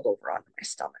rolled over onto my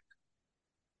stomach,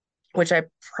 which I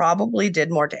probably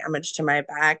did more damage to my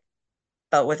back.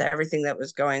 But with everything that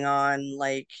was going on,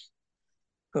 like,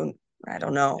 who, I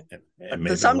don't know. It But may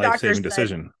be a some life doctors saving said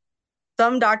decision.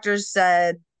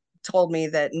 told me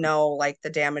that no, like the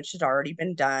damage had already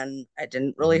been done. I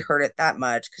didn't really Mhm. hurt it that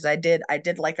much because I did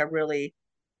like a really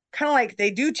kind of like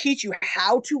they do teach you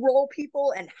how to roll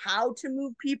people and how to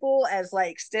move people as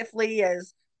like stiffly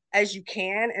as you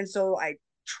can. And so I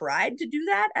tried to do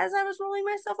that as I was rolling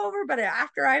myself over, but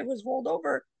after I was rolled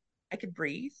over, I could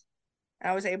breathe.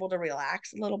 I was able to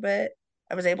relax a little bit.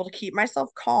 I was able to keep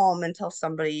myself calm until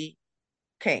somebody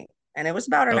came. And it was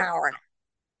about an Oh, hour and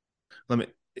let me.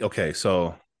 Okay,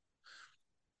 so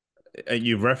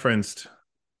you referenced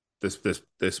this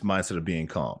mindset of being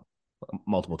calm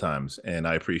multiple times, and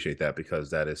I appreciate that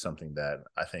because that is something that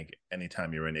I think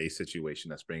anytime you're in a situation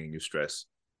that's bringing you stress,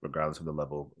 regardless of the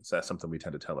level, that's something we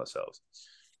tend to tell ourselves.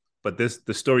 But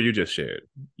the story you just shared,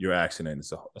 your accident,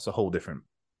 it's a whole different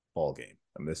ball game.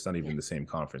 I mean, it's not even the same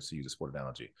conference to use a sport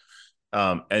analogy.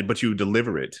 But you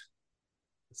deliver it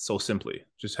so simply.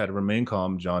 Just had to remain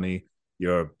calm, Jonni.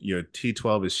 Your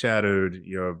T12 is shattered.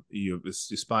 Your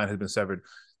spine has been severed.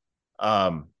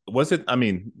 Was it? I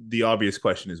mean, the obvious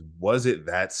question is, was it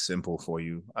that simple for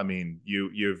you? I mean,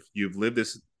 you've lived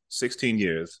this 16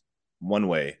 years one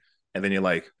way, and then you're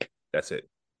like, that's it.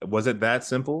 Was it that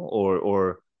simple,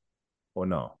 or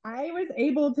no? I was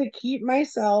able to keep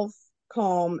myself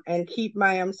calm and keep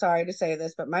I'm sorry to say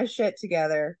this, but my shit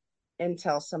together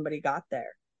until somebody got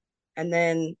there. And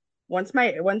then once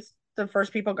the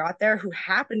first people got there, who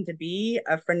happened to be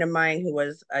a friend of mine who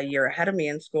was a year ahead of me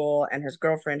in school, and his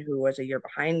girlfriend who was a year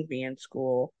behind me in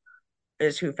school,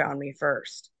 is who found me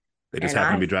first. They just And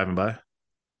happen to be driving by.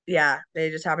 yeah, they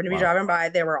just happened to be Wow. driving by.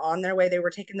 They were on their way. They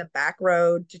were taking the back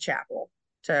road to Chapel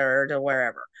to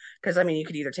wherever. Because I mean, you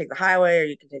could either take the highway or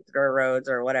you could take the dirt roads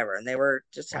or whatever. And they were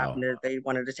just happened Wow. to they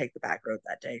wanted to take the back road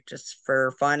that day just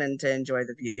for fun and to enjoy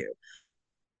the view.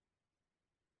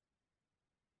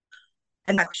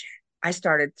 And I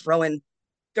started throwing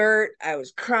dirt. I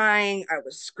was crying. I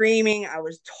was screaming. I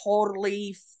was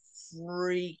totally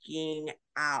freaking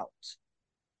out.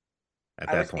 At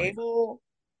I that was point. able,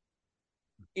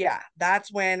 yeah,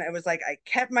 that's when it was like I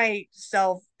kept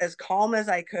myself as calm as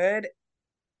I could,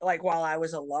 like while I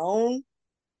was alone.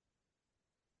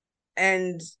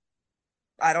 And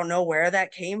I don't know where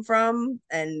that came from.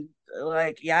 And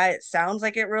like, yeah, it sounds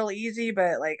like it real easy,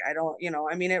 but like, I don't,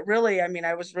 I mean,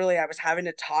 I was having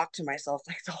to talk to myself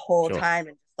like the whole Sure. time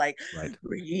and just like, Right.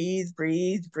 breathe,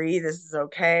 breathe, breathe. This is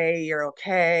okay. You're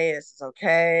okay. This is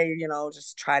okay.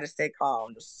 Just try to stay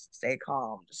calm. Just stay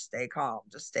calm. Just stay calm.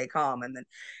 Just stay calm. And then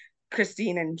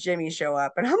Christine and Jimmy show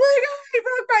up, and I'm like, oh, I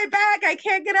broke my back. I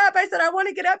can't get up. I said, I want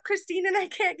to get up, Christine, and I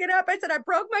can't get up. I said, I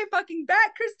broke my fucking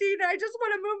back, Christine. I just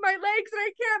want to move my legs, and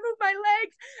I can't move my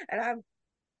legs. And I've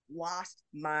lost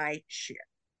my shit.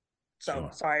 So Sure.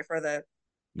 sorry for the.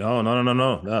 No, no, no, no,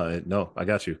 no, no, no. I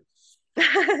got you.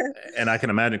 And I can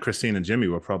imagine Christine and Jimmy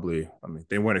were probably. I mean,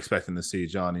 they weren't expecting to see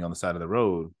Jonni on the side of the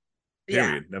road. Yeah,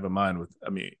 Period. Never mind with. I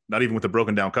mean, not even with a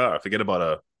broken down car. Forget about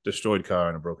a destroyed car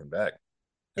and a broken back.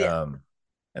 yeah. Um,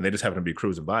 and they just happen to be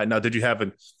cruising by. Now, did you have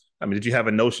a? I mean, did you have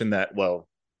a notion that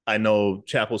I know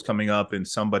Chapel's coming up and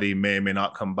somebody may or may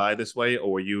not come by this way,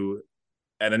 or were you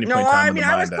at any No, point in I time in the mean,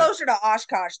 I was mind that closer to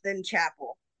Oshkosh than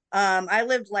Chapel. I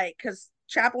lived like because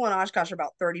Chapel and Oshkosh are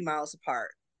about 30 miles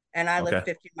apart, and I live Okay.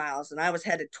 50 miles, and I was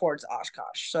headed towards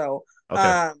Oshkosh. So, Okay.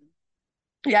 um,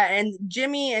 yeah, and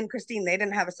Jimmy and Christine, they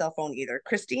didn't have a cell phone either.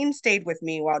 Christine stayed with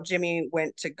me while Jimmy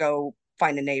went to go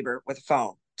find a neighbor with a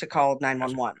phone to call Gotcha.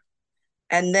 911.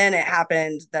 And then it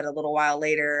happened that a little while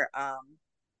later,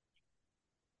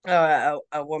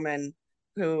 a woman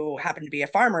who happened to be a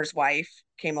farmer's wife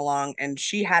came along, and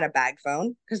she had a bag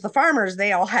phone because the farmers,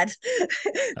 they all had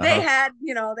they Uh-huh. had,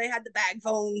 they had the bag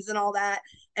phones and all that.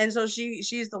 And so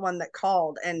she's the one that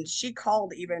called, and she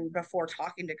called even before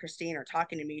talking to Christine or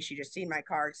talking to me. She just seen my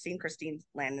car, seen Christine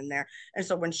landing there. And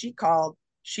so when she called,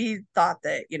 she thought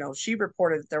that, she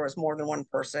reported that there was more than one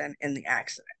person in the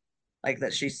accident, like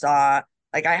that she saw.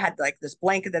 Like I had like this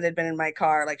blanket that had been in my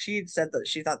car. Like she had said that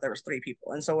she thought there was three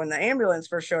people. And so when the ambulance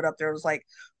first showed up, there was like,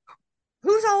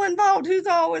 who's all involved? Who's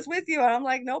always with you? And I'm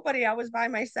like, nobody. I was by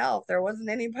myself. There wasn't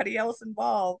anybody else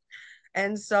involved.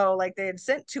 And so like they had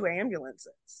sent two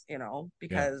ambulances, Yeah.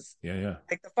 because Yeah. Yeah.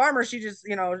 like the farmer, she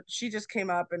just came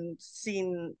up and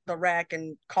seen the wreck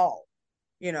and called,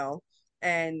 you know.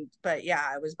 And but yeah,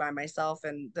 I was by myself,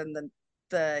 and then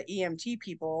the EMT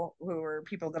people, who were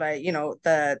people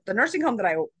that the nursing home that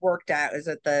I worked at is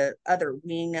at the other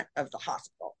wing of the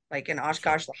hospital. Like in Sure.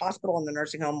 Oshkosh, the hospital and the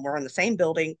nursing home were in the same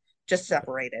building, just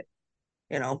separated,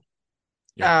 you know.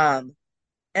 Yeah. Um,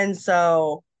 and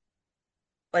so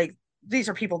like these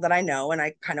are people that I know and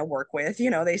I kind of work with,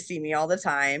 they see me all the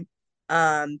time.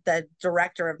 The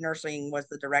director of nursing was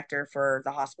the director for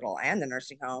the hospital and the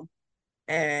nursing home.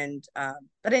 And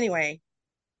but anyway,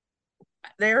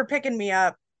 they were picking me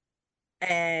up,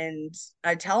 and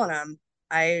I telling them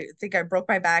I think I broke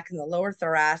my back in the lower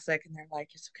thoracic, and they're like,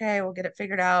 "It's okay, we'll get it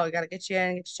figured out. We got to get you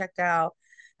in, get you checked out."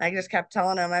 And I just kept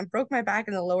telling them I broke my back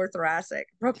in the lower thoracic,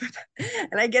 broke my back.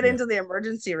 And I get Yeah. into the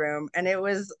emergency room, and it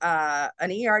was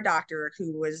an ER doctor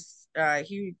who was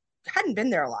he hadn't been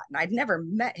there a lot, and I'd never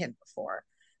met him before.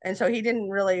 And so he didn't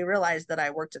really realize that I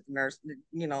worked at the nurse,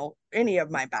 any of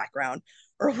my background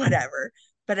or whatever.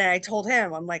 But then I told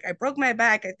him, I'm like, I broke my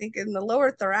back, I think in the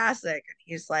lower thoracic.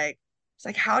 And it's like,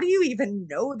 how do you even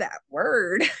know that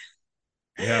word?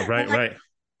 Yeah. I'm Right. like, Right.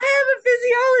 I have a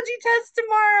physiology test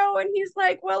tomorrow. And he's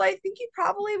like, well, I think you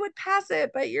probably would pass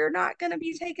it, but you're not going to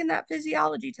be taking that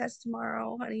physiology test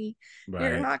tomorrow, honey. You're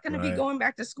Right. not going to be Right. going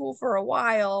back to school for a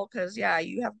while because, yeah,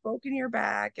 you have broken your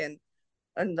back and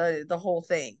the whole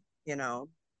thing, you know.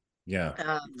 Yeah.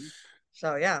 Um,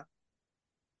 so, yeah.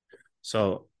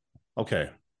 So, okay.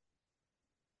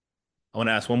 I want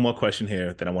to ask one more question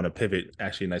here. Then I want to pivot.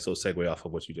 Actually, a nice little segue off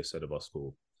of what you just said about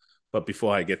school. But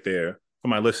before I get there, for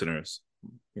my listeners,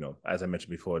 as I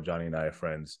mentioned before, Jonni and I are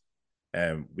friends,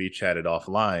 and we chatted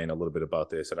offline a little bit about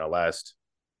this in our last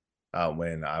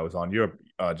when I was on your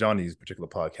Jonni's particular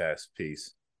podcast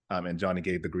piece, and Jonni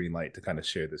gave the green light to kind of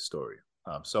share this story.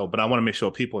 But I want to make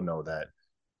sure people know that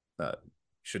you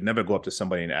should never go up to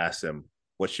somebody and ask them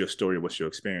what's your story, what's your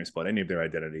experience about any of their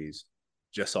identities,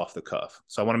 just off the cuff.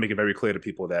 So I want to make it very clear to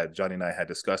people that Jonni and I had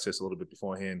discussed this a little bit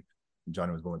beforehand. And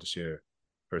Jonni was willing to share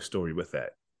her story with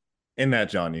that. In that,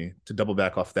 Jonni, to double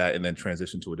back off that and then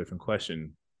transition to a different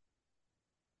question,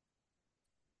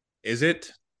 is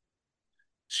it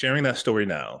sharing that story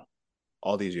now,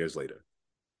 all these years later,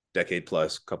 decade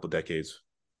plus, couple decades,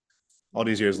 all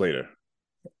these years later,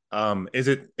 is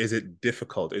it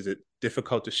difficult? Is it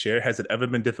difficult to share? Has it ever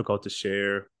been difficult to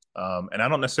share? And I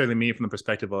don't necessarily mean from the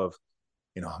perspective of,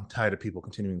 I'm tired of people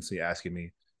continuously asking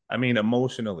me. I mean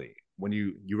emotionally, when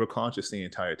you were conscious the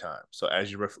entire time. So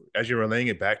as you're relaying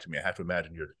it back to me, I have to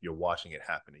imagine you're watching it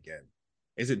happen again.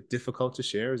 Is it difficult to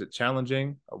share? Is it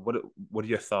challenging? What are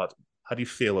your thoughts? How do you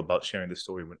feel about sharing this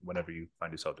story whenever you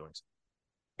find yourself doing so?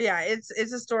 Yeah, it's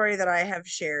a story that I have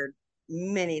shared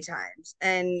many times.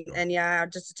 Sure. And yeah,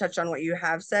 just to touch on what you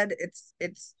have said,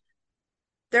 it's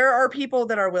there are people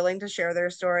that are willing to share their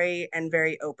story and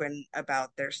very open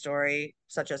about their story,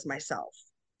 such as myself.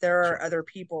 There are Sure. other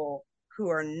people who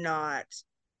are not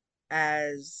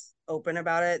as open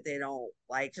about it. They don't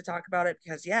like to talk about it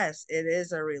because yes, it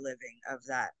is a reliving of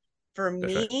that. For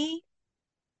That's right. me,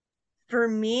 for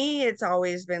me, it's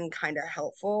always been kind of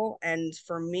helpful. And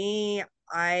for me,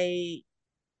 I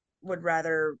would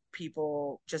rather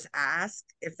people just ask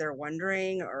if they're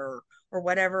wondering or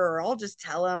whatever, or I'll just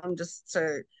tell them just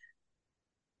to.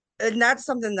 And that's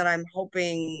something that I'm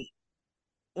hoping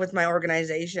with my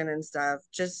organization and stuff.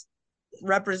 Just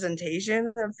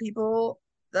representation of people.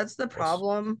 That's the Of course.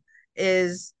 problem.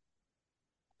 Is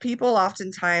people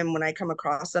oftentimes when I come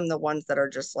across them, the ones that are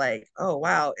just like, oh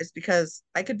wow, it's because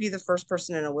I could be the first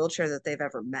person in a wheelchair that they've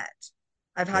ever met.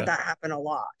 I've had Yeah. that happen a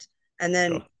lot. And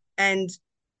then Sure. and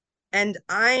And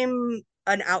I'm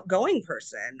an outgoing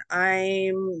person.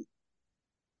 I'm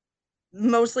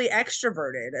mostly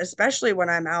extroverted, especially when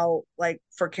I'm out like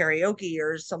for karaoke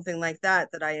or something like that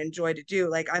that I enjoy to do.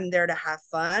 Like I'm there to have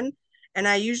fun, and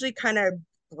I usually kind of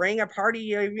bring a party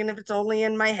even if it's only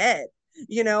in my head.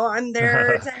 I'm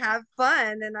there to have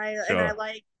fun, and I Sure.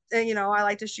 like I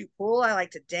like to shoot pool, I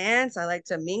like to dance, I like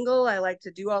to mingle, I like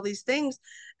to do all these things.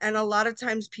 And a lot of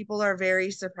times people are very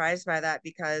surprised by that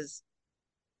because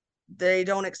they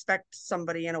don't expect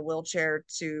somebody in a wheelchair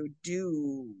to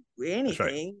do That's right.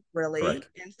 anything really Correct.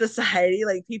 in society.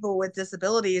 Like people with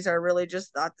disabilities are really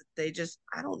just thought that they just,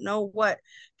 I don't know what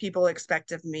people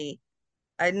expect of me.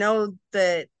 I know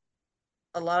that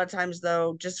a lot of times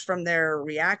though, just from their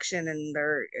reaction and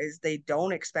their is they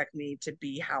don't expect me to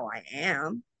be how I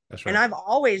am. That's And right. I've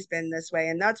always been this way.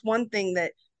 And that's one thing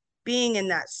that being in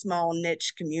that small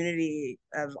niche community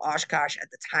of Oshkosh at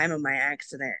the time of my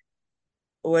accident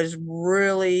was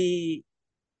really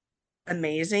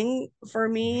amazing for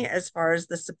me Mhm. as far as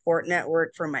the support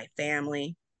network for my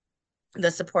family,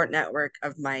 the support network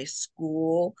of my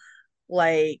school.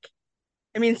 Like,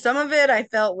 I mean, some of it I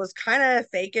felt was kind of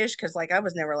fakish because, like, I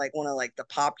was never like one of like the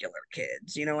popular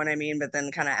kids, you know what I mean? But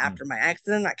then, kind of Mm. after my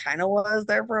accident, I kind of was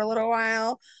there for a little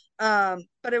while.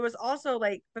 But it was also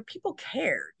like, but people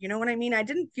cared, you know what I mean? I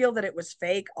didn't feel that it was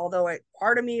fake, although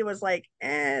part of me was like,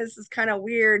 this is kind of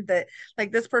weird that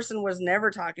like this person was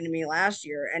never talking to me last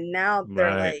year, and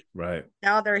Right. Right.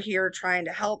 now they're here trying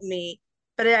to help me.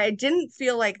 But I didn't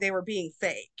feel like they were being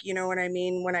fake, you know what I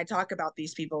mean? When I talk about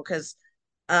these people, because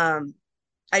um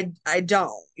I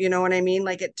don't, you know what I mean?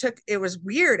 Like it was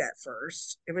weird at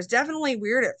first. It was definitely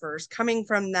weird at first coming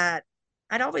from that.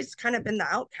 I'd always kind of been the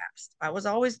outcast. I was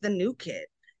always the new kid.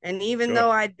 And even Sure.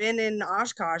 though I'd been in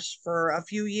Oshkosh for a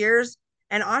few years,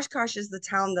 and Oshkosh is the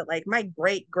town that like my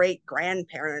great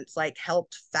grandparents like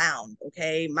helped found.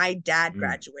 Okay. My dad Mm.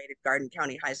 graduated Garden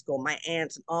County High School. My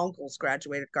aunts and uncles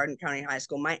graduated Garden County High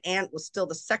School. My aunt was still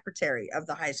the secretary of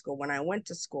the high school when I went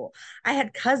to school. I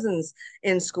had cousins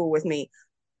in school with me,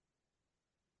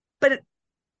 but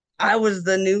I was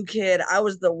the new kid. I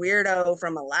was the weirdo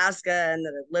from Alaska and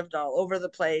that had lived all over the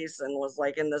place and was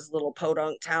like in this little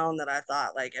podunk town that I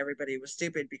thought like everybody was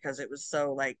stupid because it was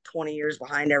so like 20 years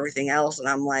behind everything else. And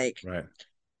I'm like, Right.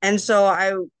 and so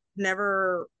I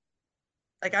never,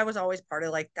 like, I was always part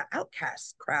of like the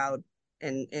outcast crowd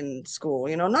in school.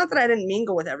 Not that I didn't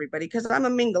mingle with everybody because I'm a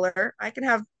mingler. I can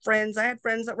have friends. I had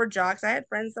friends that were jocks. I had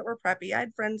friends that were preppy. I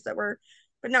had friends that were,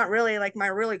 but not really like my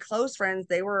really close friends.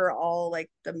 They were all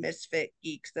like the misfit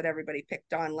geeks that everybody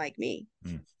picked on, like me.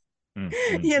 Mm. Mm.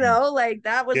 Mm. Mm. Like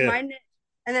that was Yeah. my niche.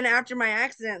 And then after my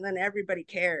accident, then everybody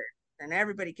cared, and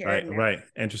everybody cared, Right. and Right.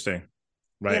 Interesting.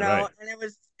 Right. Right. and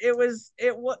it was,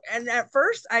 and at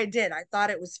first I thought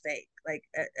it was fake, like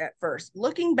at first.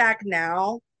 Looking back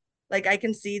now, like I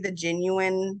can see the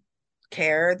genuine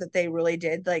care that they really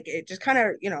did. Like it just kind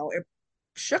of, it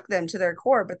shook them to their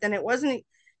core, but then it wasn't,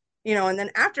 and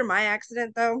then after my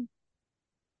accident though,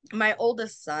 my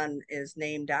oldest son is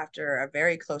named after a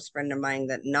very close friend of mine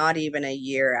that not even a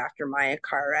year after my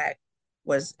car wreck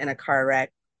was in a car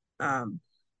wreck. um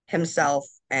Himself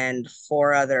and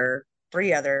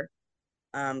three other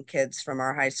kids from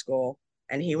our high school,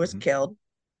 and he was Mhm. killed.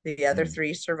 The other Mm.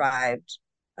 three survived,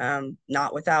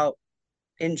 not without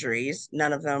injuries.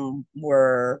 None of them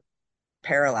were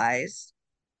paralyzed,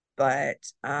 but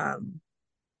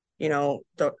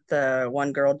the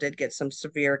one girl did get some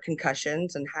severe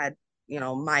concussions and had,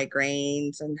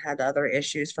 migraines and had other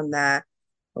issues from that.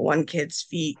 The one kid's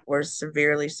feet were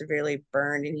severely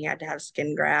burned, and he had to have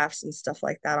skin grafts and stuff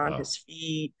like that on Wow. his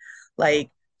feet. Wow. Like,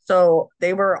 so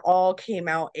they were all came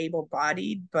out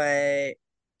able-bodied, but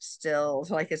still,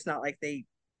 like, it's not like they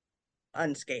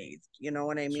unscathed, you know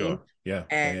what I mean? Sure. Yeah.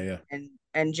 Yeah. And Yeah. Yeah.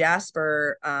 and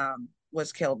Jasper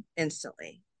was killed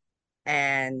instantly,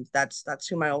 and that's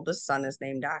who my oldest son is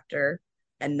named after.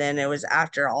 And then it was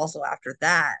after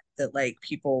that that like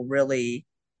people really,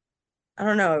 I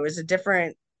don't know, it was a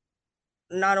different,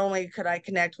 not only could I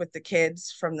connect with the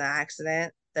kids from the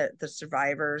accident, that the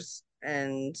survivors,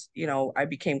 and I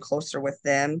became closer with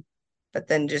them, but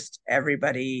then just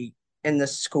everybody in the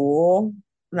school,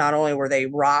 not only were they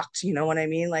rocked, you know what I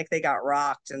mean, like they got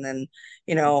rocked, and then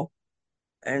you know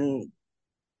and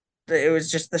it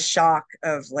was just the shock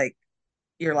of like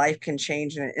your life can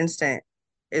change in an instant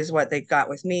is what they got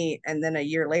with me. And then a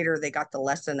year later, they got the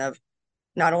lesson of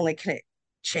not only can it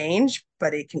change,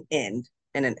 but it can end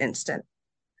in an instant.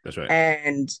 That's right.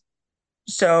 And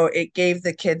so it gave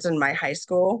the kids in my high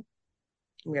school,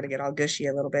 I'm going to get all gushy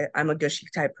a little bit. I'm a gushy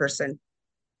type person,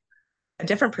 a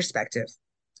different perspective,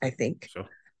 I think. Sure.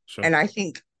 Sure. And I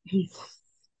think You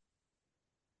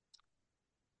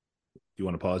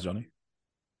want to pause, Johnny?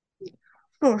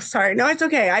 Oh, sorry. No, it's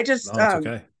okay. I just No, it's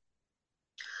okay.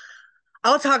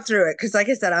 I'll talk through it because like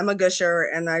I said, I'm a gusher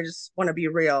and I just want to be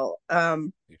real.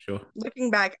 You sure?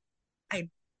 Looking back, I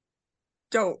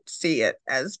don't see it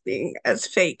as being as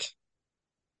fake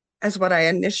as what I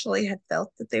initially had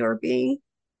felt that they were being.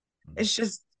 Mhm. It's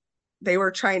just they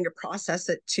were trying to process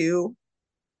it too,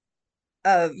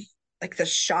 of like the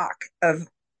shock of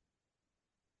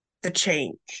the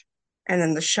change and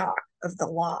then the shock of the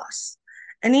loss.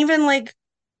 And even like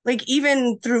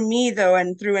even through me though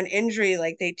and through an injury,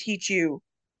 like they teach you,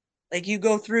 like you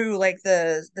go through like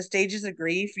the stages of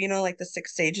grief, like the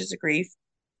 6 stages of grief.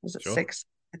 Was it Sure. six?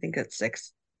 I think it's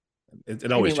six.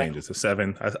 It always Anyway. changes. It's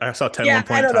seven. I saw 10 Yeah, one I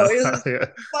point in don't know. time. It was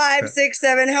Yeah. five, six,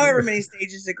 seven, however many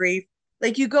stages of grief.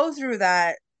 Like you go through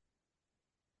that,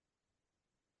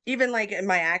 even like in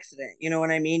my accident, you know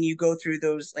what I mean? You go through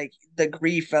those like the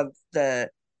grief of the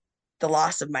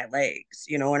loss of my legs,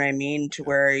 you know what I mean? To Yeah.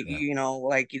 where, Yeah.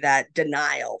 like that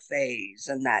denial phase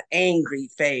and that angry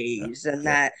Yeah. phase and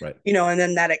Yeah. that, Right. and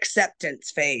then that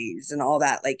acceptance phase and all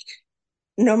that. Like,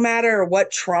 no matter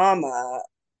what trauma,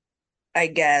 I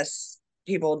guess,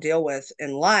 people deal with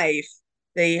in life,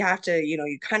 they have to,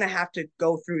 you kind of have to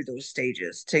go through those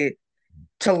stages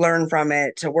to learn from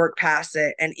it, to work past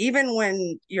it. And even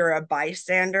when you're a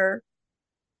bystander,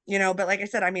 but like I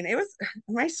said, I mean, it was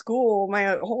my school,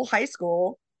 my whole high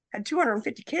school had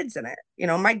 250 kids in it.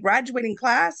 My graduating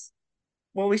class,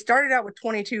 well, we started out with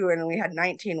 22 and we had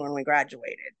 19 when we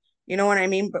graduated. You know what I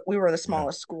mean? But we were the Yeah.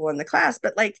 smallest school in the class.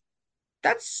 But like,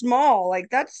 that's small, like,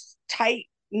 that's tight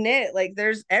knit. Like,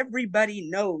 there's everybody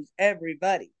knows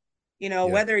everybody. Yeah.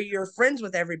 Whether you're friends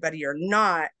with everybody or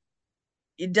not,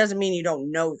 it doesn't mean you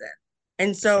don't know them. And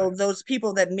That's so right. those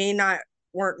people that may not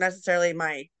weren't necessarily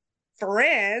my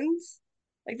friends,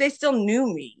 like they still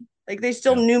knew me. Like they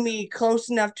still Yeah. knew me close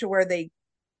enough to where they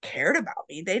cared about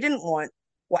me. They didn't want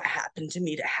what happened to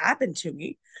me to happen to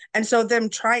me. And so them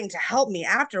trying to help me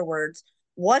afterwards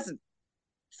wasn't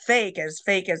fake as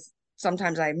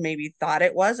sometimes I maybe thought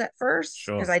it was at first.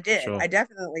 Because Sure. I did. I Sure.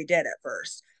 definitely did at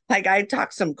first. Like I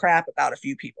talked some crap about a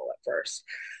few people at first.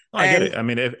 Oh, I get And it. I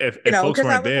mean, if folks because I weren't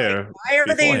was like, there why are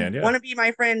they beforehand, yeah. want to be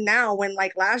my friend now when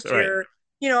like last Right. year,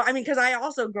 I mean, because I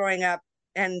also growing up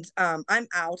and I'm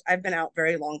out, I've been out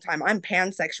very long time. I'm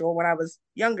pansexual. When I was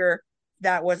younger,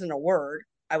 that wasn't a word.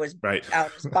 I was Right.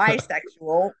 out as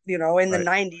bisexual, in the Right.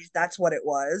 90s, that's what it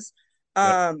was.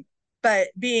 Yep. But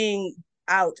being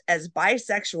out as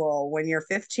bisexual when you're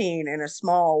 15 in a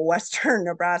small Western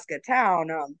Nebraska town,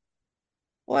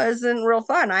 wasn't real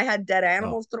fun. I had dead Oh,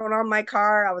 animals thrown on my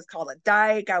car. I was called a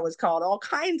dyke. I was called all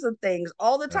kinds of things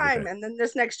all the time. everything. And then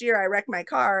this next year, I wrecked my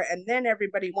car, and then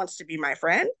everybody wants to be my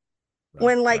friend. Right.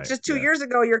 When like Right. just two Yeah. years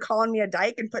ago, you're calling me a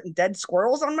dyke and putting dead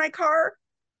squirrels on my car.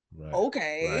 Right.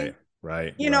 Okay, Right.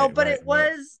 Right. Right. but Right. it Right.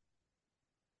 was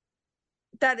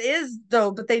that is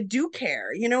though, but they do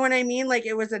care. You know what I mean? Like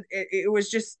it was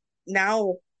just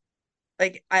now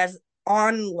like as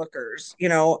onlookers,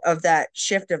 of that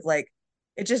shift of like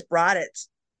it just brought it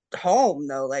home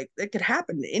though. Like it could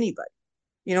happen to anybody.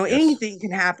 Yes. Anything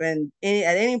can happen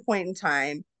at any point in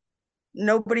time.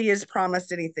 Nobody is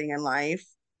promised anything in life.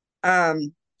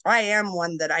 Um, I am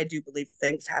one that I do believe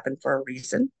things happen for a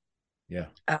reason. Yeah.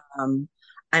 Um,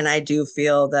 and I do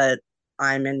feel that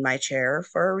I'm in my chair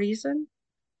for a reason.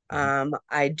 Hmm.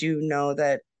 I do know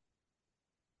that,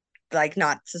 like,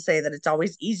 not to say that it's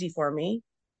always easy for me.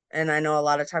 And I know a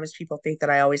lot of times people think that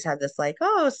I always have this, like,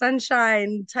 oh,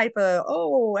 sunshine type of,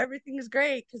 oh, everything is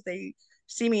great because they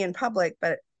see me in public.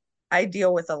 But I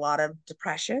deal with a lot of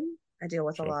depression. I deal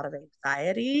with a Sure. lot of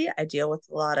anxiety. I deal with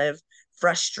a lot of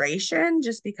frustration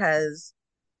just because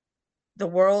the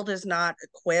world is not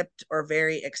equipped or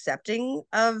very accepting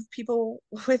of people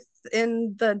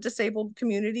within the disabled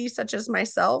community, such as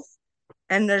myself.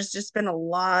 And there's just been a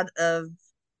lot of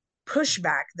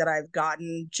pushback that I've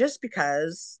gotten just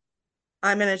because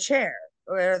I'm in a chair,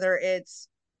 whether it's,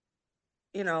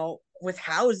 with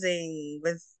housing,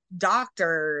 with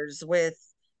doctors, with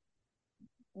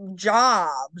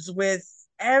jobs, with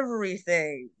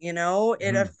everything, Hmm. you know,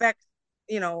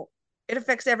 it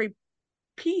affects every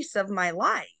piece of my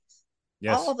life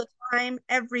all Yes. the time,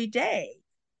 every day.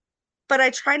 But I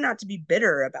try not to be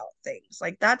bitter about things.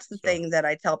 Like that's the Sure. thing that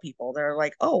I tell people. They're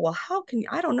like, "Oh, well, how can you?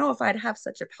 I don't know if I'd have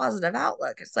such a positive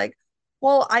outlook." It's like,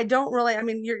 well, I don't really. I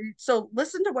mean, you're so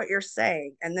listen to what you're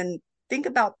saying, and then think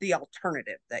about the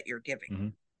alternative that you're giving. Hmm.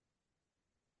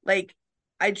 Like,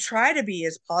 I try to be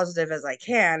as positive as I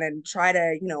can and try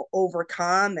to,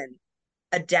 overcome and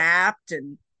adapt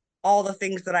and all the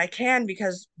things that I can,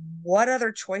 because what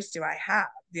other choice do I have?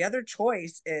 The other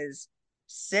choice is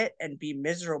sit and be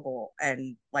miserable.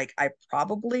 And like, I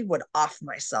probably would off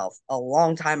myself a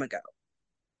long time ago.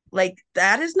 Like,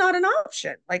 that is not an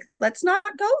option. Like, let's not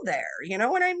go there. You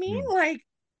know what I mean? Mm.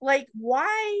 Like,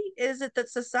 why is it that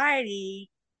society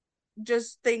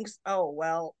just thinks, oh,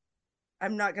 well,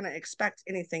 I'm not going to expect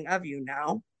anything of you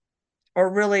now?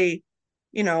 Or really,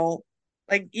 you know,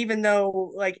 like, even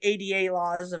though like ADA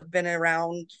laws have been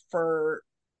around for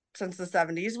since the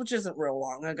 70s, which isn't real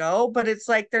long ago, but it's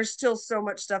like there's still so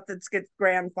much stuff that gets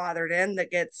grandfathered in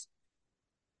that gets,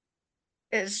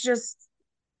 it's just,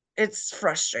 it's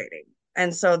frustrating.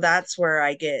 And so that's where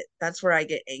I get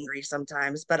angry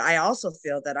sometimes. But I also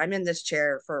feel that I'm in this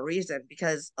chair for a reason,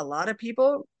 because a lot of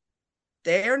people,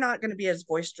 they're not going to be as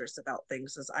boisterous about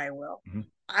things as I will. Mm-hmm.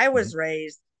 I Mm-hmm. was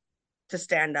raised to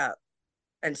stand up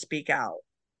and speak out,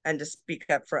 and to speak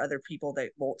up for other people that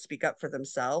won't speak up for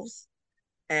themselves.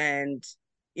 And,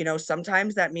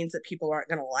 sometimes that means that people aren't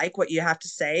going to like what you have to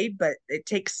say, but it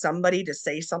takes somebody to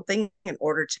say something in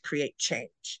order to create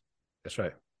change. That's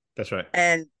right. That's right.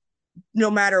 And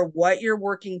no matter what you're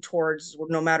working towards,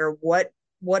 no matter what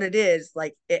it is,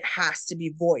 like, it has to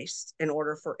be voiced in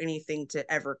order for anything to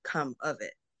ever come of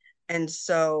it. And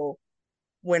so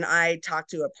when I talk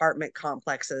to apartment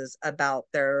complexes about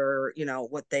their,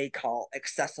 what they call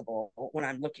accessible, when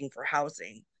I'm looking for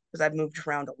housing, because I've moved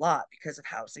around a lot because of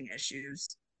housing issues,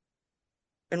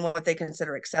 and what they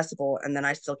consider accessible, and then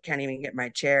I still can't even get my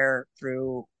chair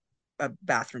through a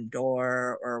bathroom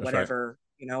door or That's right. whatever,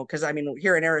 because I mean,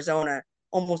 here in Arizona,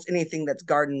 almost anything that's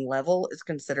garden level is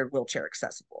considered wheelchair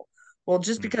accessible. Well,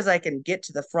 just Mm. because I can get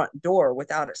to the front door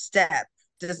without a step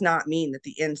does not mean that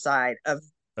the inside of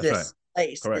That's right. this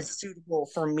place Correct. is suitable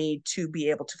for me to be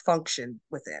able to function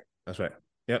within. That's right.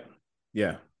 Yep.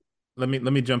 Yeah. Let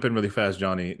me jump in really fast,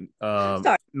 Jonni.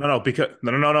 Sorry. No, no, because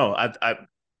no. I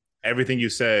everything you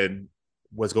said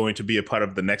was going to be a part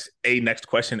of the next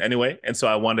question anyway, and so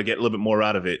I wanted to get a little bit more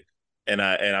out of it, and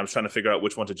I was trying to figure out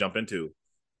which one to jump into.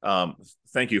 Um,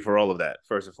 Thank you for all of that.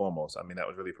 First and foremost, I mean that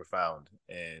was really profound,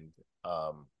 and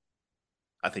um,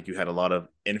 I think you had a lot of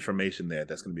information there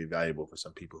that's going to be valuable for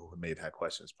some people who may have had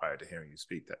questions prior to hearing you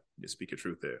speak. That you speak your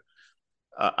truth there.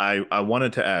 I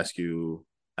wanted to ask you.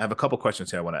 I have a couple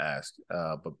questions here I want to ask,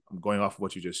 but I'm going off of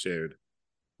what you just shared.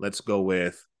 Let's go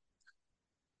with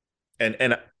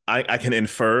and I can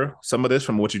infer some of this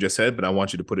from what you just said, but I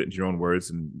want you to put it into your own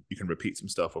words and you can repeat some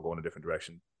stuff or go in a different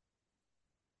direction.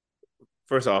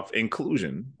 First off,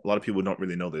 inclusion. A lot of people don't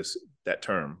really know that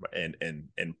term, and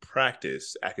in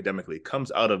practice academically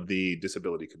comes out of the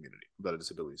disability community, out of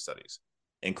disability studies.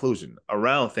 Inclusion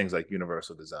around things like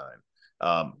universal design,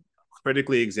 um,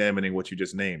 critically examining what you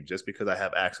just named. Just because I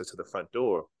have access to the front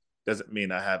door doesn't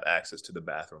mean I have access to the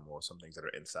bathroom or some things that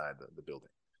are inside the building.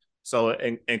 So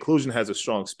inclusion has a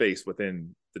strong space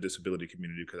within the disability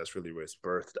community because that's really where it's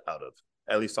birthed out of,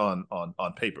 at least on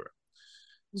paper.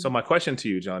 So my question to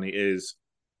you, Jonni, is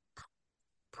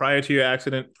prior to your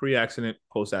accident, pre-accident,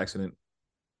 post-accident,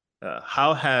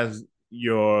 how has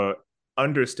your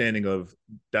understanding of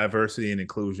diversity and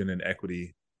inclusion and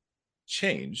equity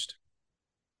changed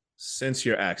since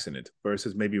your accident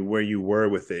versus maybe where you were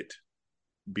with it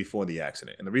before the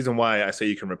accident? And the reason why I say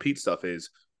you can repeat stuff is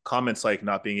comments like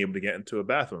not being able to get into a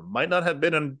bathroom might not have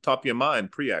been on top of your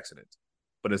mind pre-accident,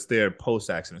 but it's there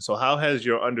post-accident. So how has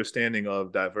your understanding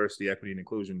of diversity, equity, and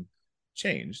inclusion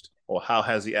changed, or how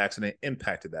has the accident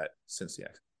impacted that since the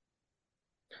accident?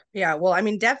 Yeah, well, I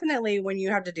mean, definitely when you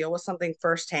have to deal with something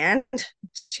firsthand,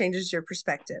 changes your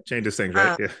perspective. Changes things,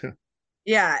 right? Um, Yeah.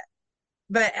 yeah,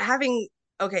 but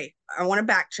okay, I want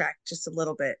to backtrack just a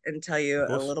little bit and tell Of you a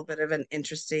course. little bit of an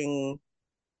interesting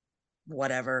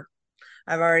whatever.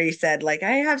 I've already said, like,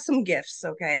 I have some gifts,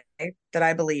 okay, that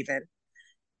I believe in.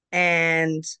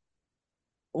 And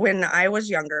when I was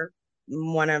younger,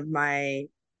 one of my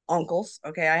uncles,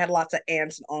 okay, I had lots of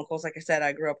aunts and uncles. Like I said,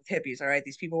 I grew up with hippies, all right?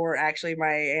 These people were actually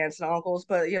my aunts and uncles,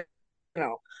 but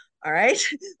all right.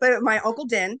 But my uncle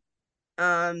Den,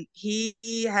 he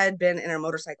had been in a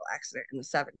motorcycle accident in the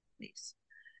 70s.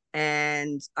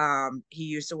 And he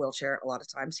used a wheelchair a lot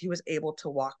of times. He was able to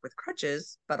walk with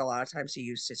crutches, but a lot of times he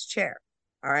used his chair.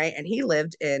 All right. And he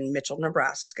lived in Mitchell,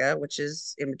 Nebraska, which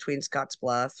is in between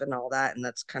Scottsbluff and all that. And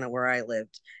that's kind of where I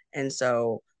lived. And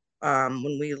so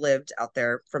when we lived out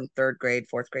there from third grade,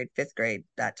 fourth grade, fifth grade,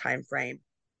 that time frame,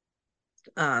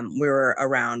 we were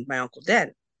around my Uncle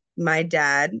Den. My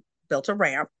dad built a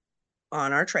ramp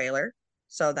on our trailer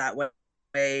so that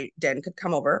way Dan could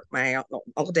come over. My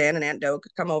Uncle Dan and Aunt Doe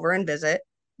could come over and visit,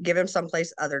 give him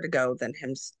someplace other to go than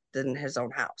his own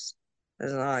house.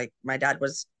 And like my dad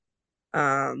was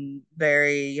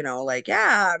Very, like,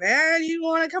 yeah, man, you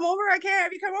want to come over? I can't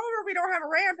have you come over. We don't have a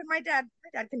ramp. And my dad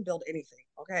can build anything.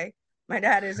 Okay. My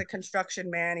dad is a construction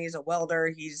man. He's a welder.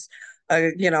 He's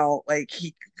like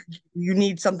you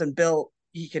need something built,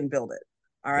 he can build it.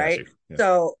 All Got right. you. Yeah.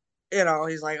 So,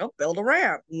 he's like, oh, build a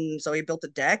ramp. And so he built a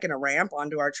deck and a ramp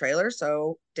onto our trailer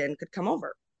so Den could come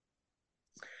over.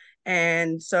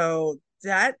 And so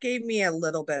that gave me a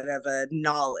little bit of a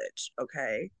knowledge.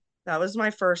 Okay. That was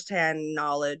my firsthand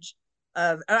knowledge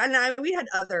we had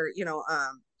other,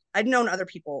 I'd known other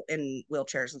people in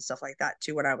wheelchairs and stuff like that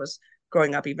too when I was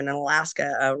growing up, even in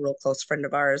Alaska. A real close friend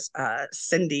of ours,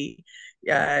 Cindy,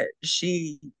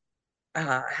 she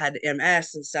had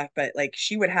MS and stuff, but like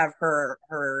she would have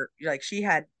like she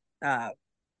had uh,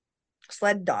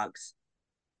 sled dogs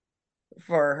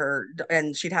for her,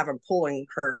 and she'd have them pulling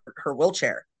her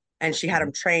wheelchair, and she had Mhm.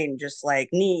 them trained just like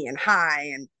knee and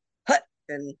high and hut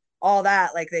and all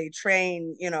that. Like they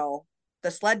train, the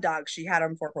sled dogs. She had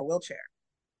them for her wheelchair,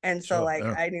 and so Sure. like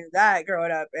Yeah. I knew that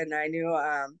growing up, and I knew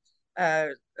a,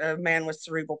 a man with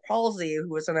cerebral palsy who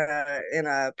was in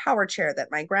a power chair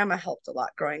that my grandma helped a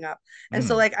lot growing up, and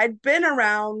so Mm. like I'd been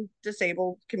around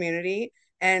disabled community,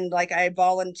 and like I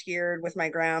volunteered with my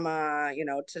grandma,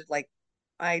 to like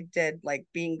I did like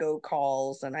bingo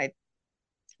calls, and I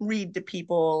read to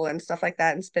people and stuff like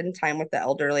that, and spend time with the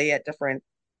elderly at different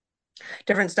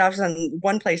stuffs. And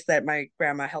one place that my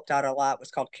grandma helped out a lot was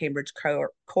called Cambridge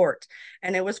Court,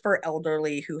 and it was for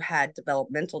elderly who had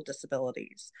developmental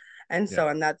disabilities. And Yeah. so,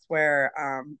 and that's where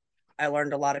I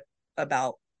learned a lot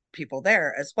about people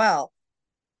there as well.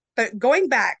 But going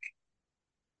back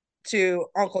to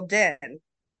Uncle Den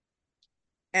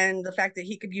and the fact that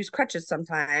he could use crutches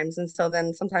sometimes, and so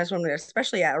then sometimes when we were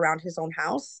especially around his own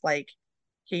house, like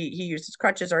he used his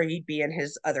crutches, or he'd be in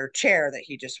his other chair that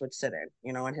he just would sit in,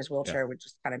 and his Yeah. wheelchair would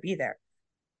just kind of be there.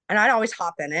 And I'd always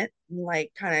hop in it and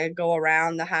like kind of go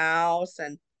around the house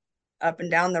and up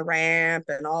and down the ramp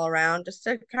and all around, just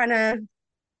to kind of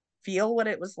feel what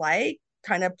it was like,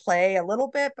 kind of play a little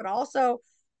bit. But also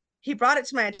he brought it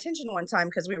to my attention one time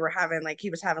because we were having like he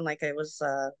was having like it was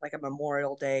like a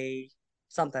Memorial Day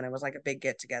something. It was like a big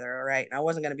get together, all right. And I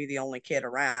wasn't going to be the only kid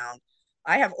around.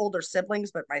 I have older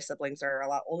siblings, but my siblings are a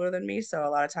lot older than me, so a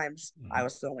lot of times I Mhm.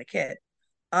 was the only kid.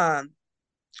 um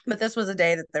but this was a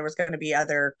day that there was going to be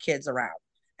other kids around.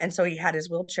 And so he had his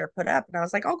wheelchair put up, and I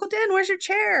was like, Uncle Dan, where's your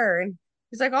chair? And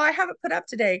he's like, oh, I have it put up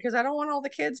today because I don't want all the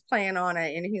kids playing on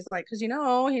it. And he's like, because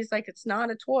he's like, it's not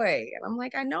a toy. And I'm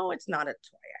like, I know it's not a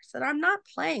toy. I said, I'm not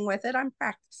playing with it. I'm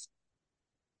practicing.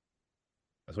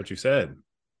 That's what you said.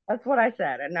 That's what I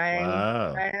said at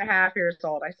Wow. 9.5 years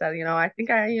old. I said, I think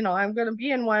I'm gonna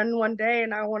be in one day,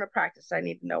 and I want to practice. I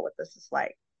need to know what this is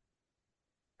like.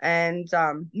 And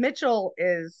Mitchell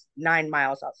is 9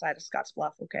 miles outside of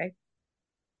Scottsbluff. Okay.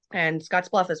 And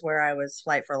Scottsbluff is where I was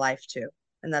flight for life too.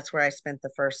 And that's where I spent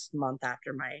the first month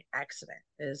after my accident,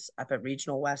 is up at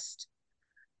Regional West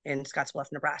in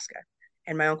Scottsbluff, Nebraska.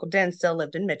 And my Uncle Den still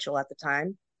lived in Mitchell at the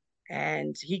time.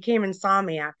 And he came and saw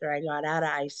me after I got out of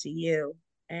ICU.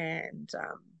 And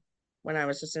when I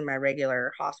was just in my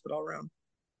regular hospital room.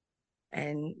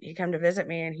 And he came to visit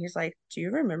me, and he's like, do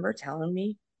you remember telling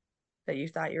me that you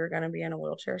thought you were going to be in a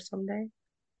wheelchair someday?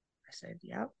 I said,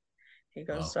 yep. He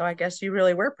goes, Wow. so I guess you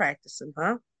really were practicing,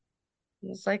 huh?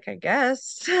 It's like, I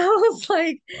guess. I was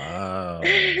like, Wow,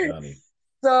 Jonni.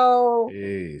 so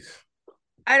Jeez.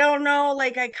 I don't know.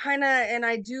 Like, I kind of, and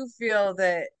I do feel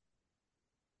that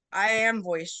I am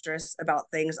boisterous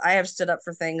about things. I have stood up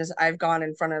for things. I've gone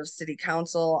in front of city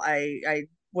council. I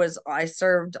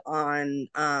served on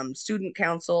student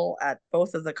council at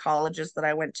both of the colleges that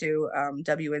I went to,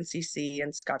 WNCC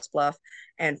in Scottsbluff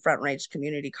and Front Range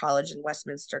Community College in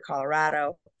Westminster,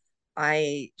 Colorado.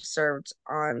 I served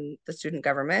on the student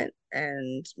government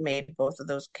and made both of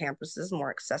those campuses more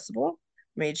accessible.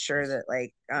 Made sure Nice. that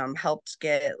like helped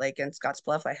get like in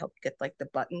Scottsbluff, I helped get like the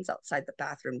buttons outside the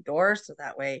bathroom door, so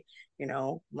that way, like you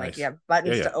Nice. have Yeah,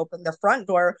 buttons yeah. to open the front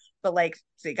door, but like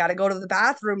so you got to go to the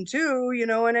bathroom too, you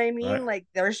know what I Right. mean? Like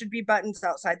there should be buttons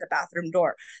outside the bathroom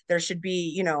door. There should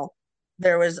be,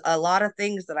 there was a lot of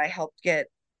things that I helped get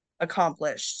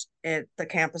accomplished at the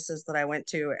campuses that I went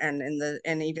to,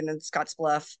 and even in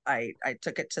Scottsbluff, I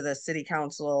took it to the city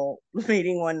council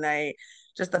meeting one night.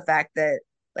 Just the fact that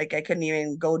like I couldn't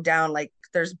even go down, like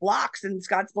there's blocks in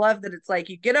Scottsbluff that it's like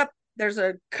you get up, there's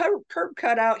a curb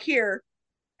cut out here,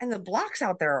 and the blocks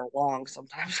out there are long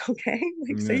sometimes. Okay,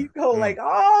 like so Yeah. you go Yeah. like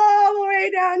all the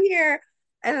way down here.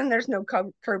 and then there's no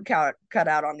curb cut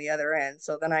out on the other end.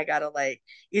 So then I gotta like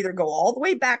either go all the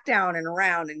way back down and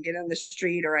around and get in the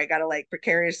street, or I gotta like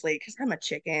precariously, because I'm a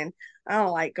chicken. I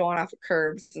don't like going off of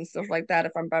curbs and stuff like that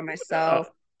if I'm by Uh, myself.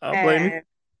 I'll blame you.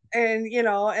 And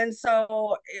and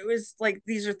so it was like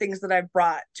these are things that I've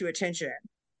brought to attention.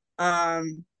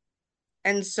 Um,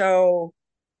 and so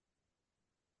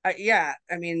yeah,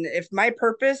 I mean, if my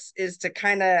purpose is to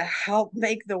kind of help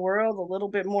make the world a little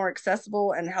bit more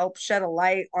accessible and help shed a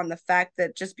light on the fact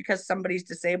that just because somebody's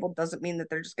disabled doesn't mean that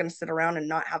they're just going to sit around and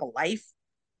not have a life,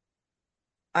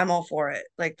 I'm all for it.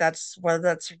 Like that's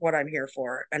what I'm here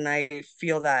for, and I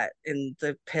feel that in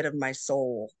the pit of my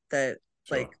soul that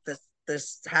like Sure.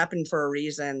 this happened for a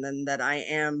reason, and that I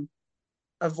am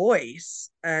a voice,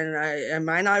 and I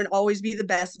might not always be the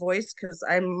best voice because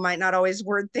I might not always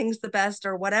word things the best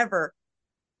or whatever,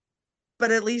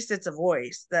 but at least it's a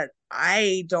voice that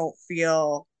I don't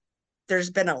feel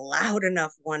there's been a loud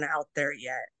enough one out there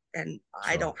yet. And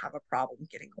I Sure. don't have a problem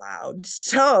getting loud. Good for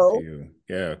So you.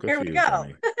 Yeah, good here for we you, go.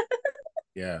 Jonni.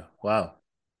 Yeah. Wow.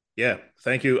 Yeah.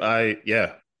 Thank you.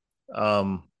 Yeah.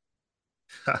 Um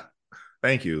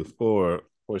thank you for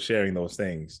sharing those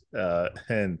things.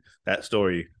 And that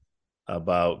story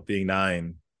about being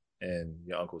 9 and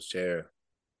your uncle's chair,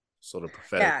 sort of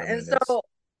prophetic. Yeah. I And mean, so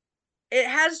it's it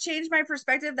has changed my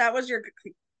perspective. That was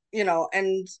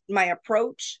and my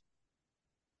approach,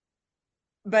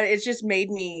 but it's just made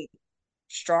me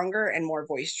stronger and more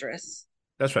boisterous.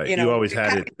 that's right. You always It had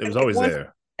kind it. It of was like always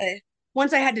there.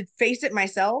 once I had to face it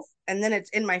myself, and then it's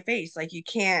in my face. Like you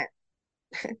can't,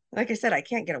 like I said, I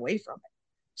can't get away from it.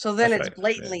 So then That's it's right. Yeah.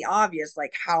 blatantly obvious,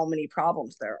 like how many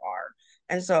problems there are.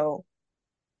 And so,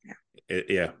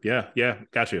 yeah, Yeah.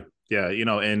 Got you. Yeah.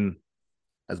 And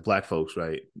as Black folks,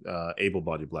 right?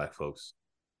 Able-bodied Black folks,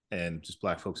 and just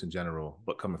Black folks in general,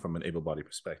 but coming from an able-bodied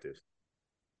perspective.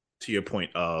 To your point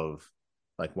of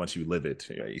like once you live it,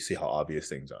 you see how obvious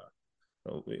things are.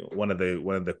 So, one of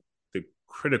the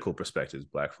critical perspectives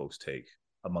Black folks take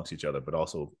amongst each other, but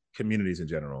also communities in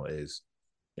general, is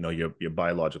you're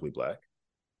biologically Black,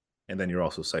 and then you're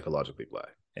also psychologically Black.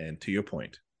 And to your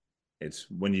point, it's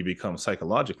when you become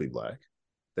psychologically Black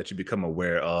that you become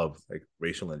aware of like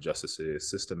racial injustices,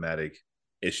 systematic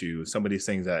issues, some of these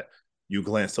things that you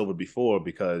glanced over before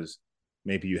because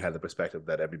maybe you had the perspective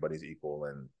that everybody's equal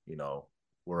and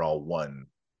we're all one,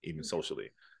 even socially.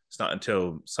 It's not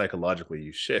until psychologically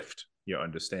you shift your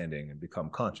understanding and become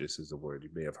conscious, is the word you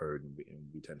may have heard and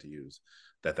we tend to use,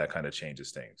 that kind of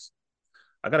changes things.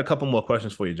 I got a couple more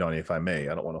questions for you, Jonni, if I may.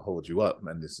 I don't want to hold you up,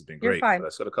 man. This has been you're great, but fine.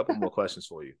 I've got a couple more questions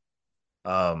for you.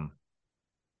 Um,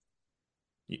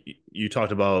 you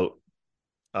talked about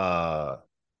uh,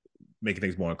 making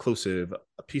things more inclusive.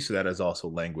 A piece of that is also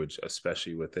language,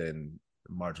 especially within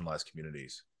marginalized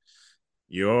communities.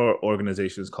 Your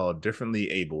organization is called Differently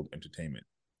Abled Entertainment.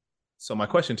 So my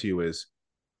question to you is,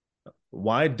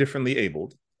 why differently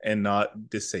abled and not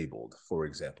disabled, for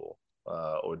example,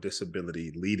 or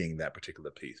disability leading that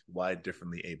particular piece? Why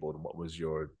differently abled, and what was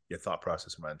your thought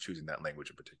process around choosing that language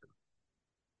in particular?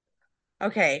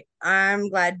 Okay, I'm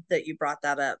glad that you brought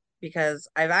that up because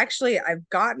I've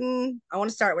gotten, I want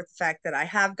to start with the fact that I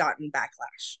have gotten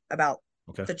backlash about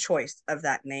Okay. the choice of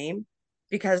that name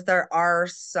because there are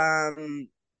some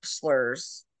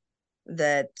slurs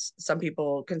that some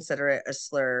people consider it a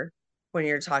slur when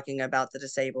you're talking about the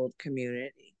disabled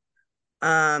community.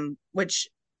 Which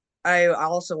I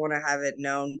also want to have it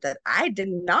known that I did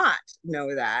not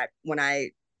know that when I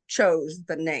chose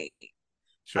the name.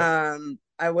 Sure.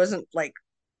 I wasn't like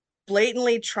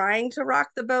blatantly trying to rock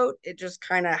the boat. It just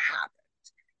kind of happened.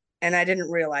 And I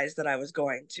didn't realize that I was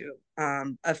going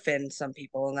to offend some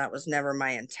people. And that was never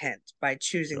my intent by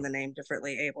choosing Sure. the name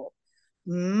Differently Able.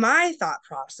 My thought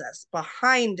process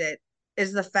behind it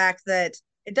is the fact that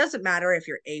it doesn't matter if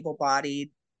you're able bodied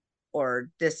or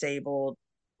disabled,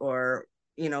 or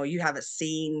you have a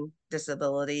seen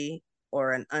disability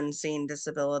or an unseen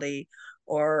disability,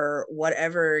 or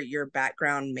whatever your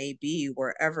background may be,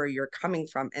 wherever you're coming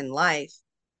from in life.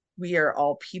 We are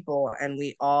all people and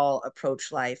we all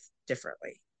approach life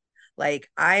differently. Like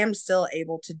I am still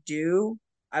able to do,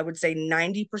 I would say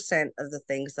 90% of the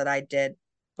things that I did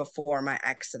before my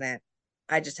accident.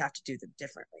 I just have to do them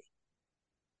differently.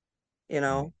 you Mm-hmm.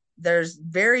 know there's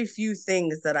very few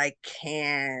things that I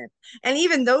can, and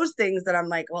even those things that I'm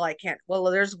like, well, I can't. Well,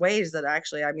 there's ways that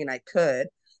actually, I mean, I could.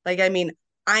 Like, I mean,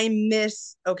 I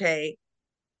miss, okay,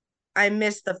 I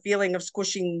miss the feeling of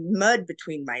squishing mud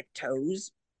between my toes,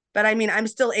 but I mean, I'm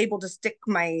still able to stick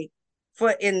my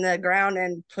foot in the ground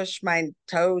and push my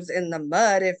toes in the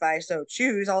mud if I so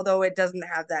choose, although it doesn't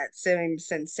have that same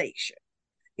sensation,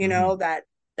 Mm-hmm. that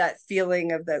that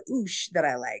feeling of the oosh that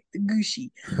I like, the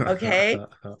gushy. Okay.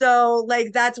 So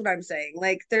like that's what I'm saying.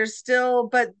 Like there's still,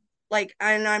 but like,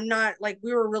 and I'm not like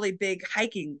we were really big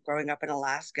hiking growing up in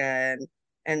Alaska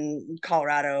and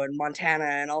Colorado and Montana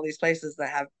and all these places that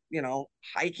have,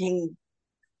 hiking.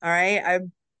 All right. I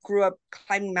grew up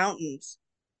climbing mountains.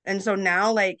 And so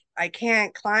now like I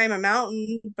can't climb a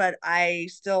mountain, but I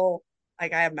still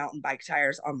like I have mountain bike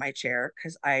tires on my chair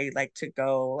because I like to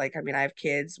go like I mean I have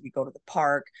kids, we go to the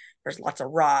park, there's lots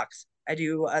of rocks. I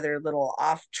do other little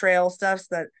off trail stuff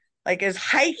that like as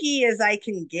hikey as I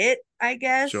can get, I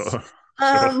guess. Sure,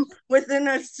 sure. Within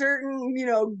a certain,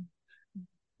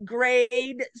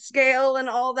 grade scale and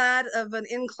all that of an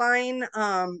incline.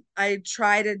 I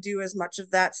try to do as much of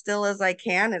that still as I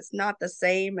can. It's not the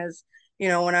same as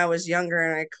when I was younger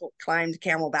and I climbed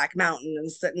Camelback Mountain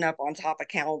and sitting up on top of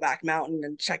Camelback Mountain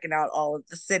and checking out all of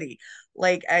the city.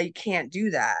 Like I can't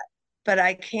do that, but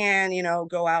I can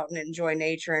go out and enjoy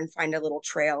nature and find a little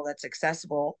trail that's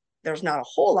accessible. There's not a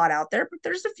whole lot out there, but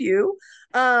there's a few.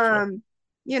 Sure.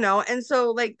 And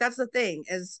so like that's the thing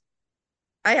is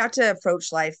I have to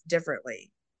approach life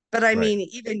differently. But I Right. mean,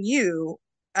 even you,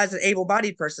 as an able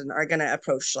bodied person, are going to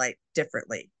approach life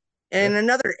differently. Yeah, And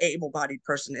another able bodied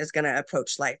person is going to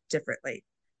approach life differently.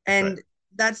 that's right. And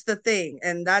that's the thing.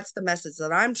 And that's the message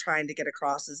that I'm trying to get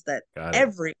across is that Got it.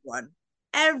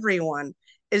 everyone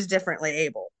is differently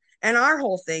able. And our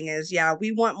whole thing is, yeah,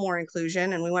 we want more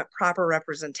inclusion and we want proper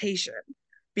representation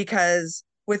because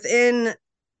within,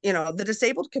 the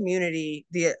disabled community,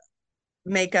 the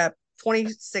make up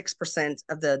 26%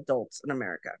 of the adults in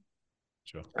America.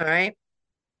 Sure. All right.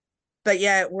 But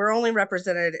yet we're only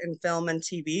represented in film and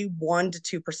TV 1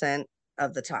 to 2%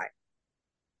 of the time,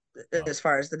 Wow. as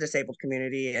far as the disabled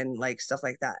community and like stuff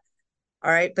like that.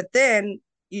 All right. But then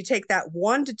you take that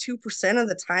 1 to 2% of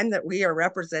the time that we are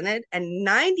represented, and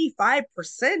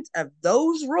 95% of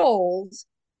those roles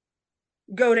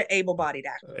go to able bodied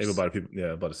actors. Able-bodied people.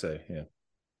 Yeah, about to say. Yeah.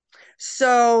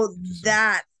 So Interesting.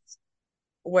 that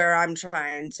where I'm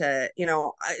trying to,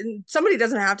 somebody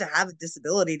doesn't have to have a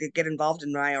disability to get involved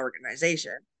in my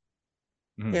organization,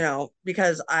 Mhm.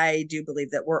 because I do believe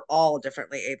that we're all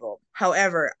differently able.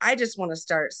 However, I just want to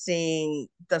start seeing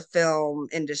the film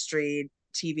industry,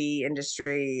 TV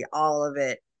industry, all of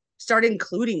it start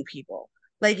including people.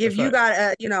 Like if That's you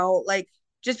right. got like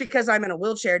just because I'm in a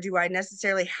wheelchair, do I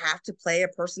necessarily have to play a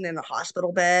person in a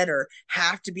hospital bed or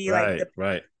have to be like Right. the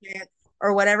Right.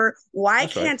 or whatever? Why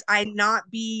That's right. can't I not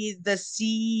be the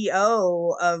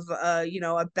CEO of a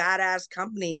badass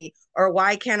company? Or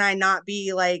why can't I not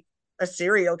be like a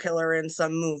serial killer in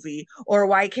some movie? Or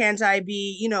why can't I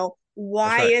be, That's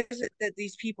why right. is it that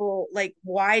these people like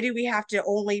why do we have to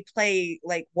only play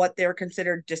like what they're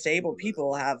considered disabled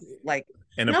people have like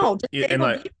And a no and disabled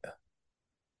like people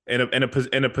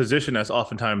in a position that's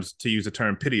oftentimes, to use the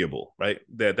term, pitiable, right?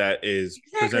 That is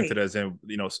presented exactly as in,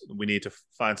 we need to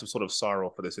find some sort of sorrow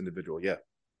for this individual. Yeah.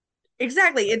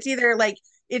 exactly Right.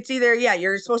 it's either yeah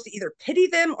you're supposed to either pity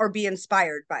them or be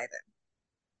inspired by them.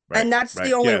 Right. And that's the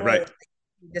Right. only Yeah. role Right.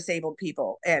 disabled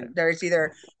people. Yeah. And there's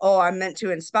either, oh, I'm meant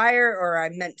to inspire or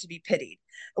I'm meant to be pitied.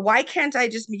 Why can't I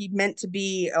just be meant to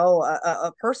be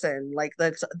a person like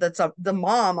the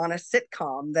mom on a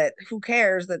sitcom that who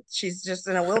cares that she's just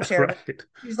in a wheelchair, but Right.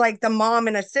 she's like the mom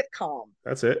in a sitcom,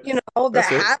 That's it. that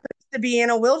That's it. happens to be in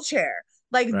a wheelchair.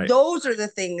 Like Right. those are the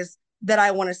things that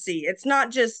I want to see. It's not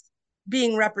just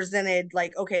being represented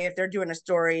like okay if they're doing a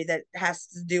story that has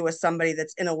to do with somebody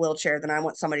that's in a wheelchair then I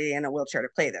want somebody in a wheelchair to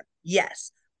play them,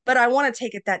 yes, but I want to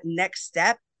take it that next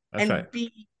step That's right. and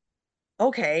be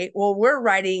okay well we're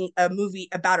writing a movie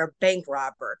about a bank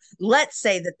robber. Let's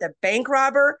say that the bank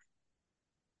robber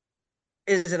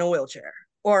is in a wheelchair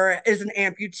or is an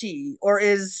amputee or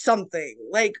is something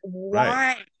like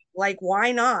Right.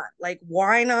 why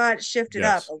not shift it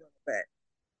up Yes. a little bit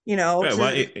Yeah.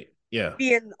 to Yeah.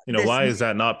 be in this Why new. is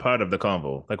that not part of the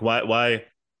convo? Like, why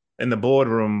in the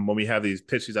boardroom when we have these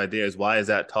pitch these ideas, why is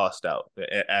that tossed out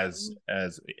as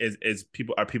is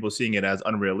people are people seeing it as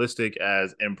unrealistic,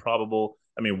 as improbable?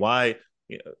 I mean, why?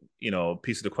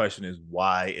 Piece of the question is,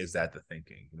 why is that the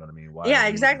thinking? You know what I mean? Why are Yeah, we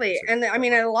even exactly. considering And I that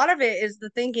mean, way? a lot of it is the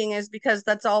thinking is because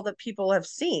that's all that people have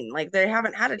seen. Like they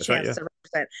haven't had a That's right. chance Yeah. to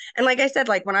represent. And like I said,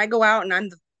 like when I go out and I'm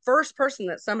the first person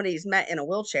that somebody's met in a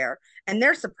wheelchair and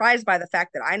they're surprised by the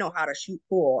fact that I know how to shoot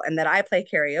pool and that I play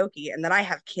karaoke and that I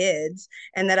have kids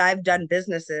and that I've done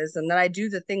businesses and that I do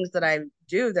the things that I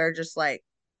do, they're just like,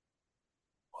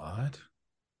 What?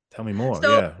 Tell me more. so,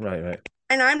 Yeah. Right. Right.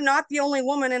 and I'm not the only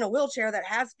woman in a wheelchair that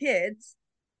has kids.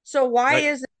 So why Right.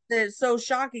 is it so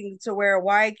shocking to where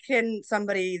why can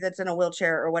somebody that's in a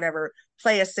wheelchair or whatever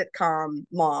play a sitcom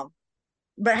mom?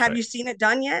 But That's have right. you seen it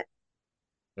done yet?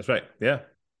 That's right. Yeah.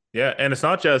 Yeah. And it's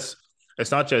not just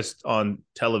on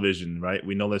television, right?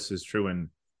 We know this is true in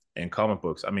comic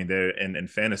books. I mean, they're in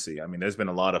fantasy. I mean, there's been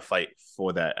a lot of fight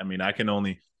for that. I mean,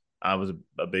 I was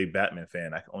a big Batman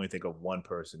fan. I can only think of one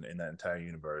person in that entire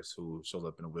universe who shows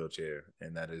up in a wheelchair,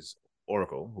 and that is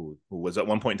Oracle, who was at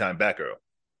one point in time Batgirl.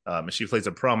 And she plays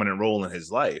a prominent role in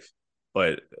his life.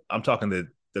 But I'm talking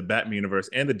the Batman universe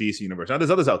and the DC universe. Now, there's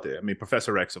others out there. I mean,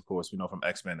 Professor X, of course, we know from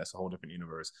X Men. That's a whole different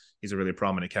universe. He's a really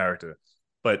prominent character.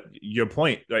 But your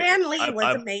point, right? Stan Lee was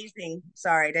I amazing.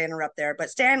 Sorry to interrupt there, but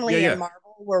Stan yeah, Lee and yeah.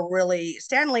 Marvel were really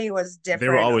Stan Lee was They were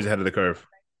different. always ahead of the curve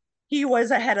He was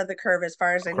ahead of the curve as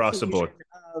far as across the inclusion board.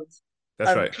 of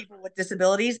That's right. people with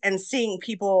disabilities and seeing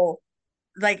people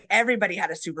like everybody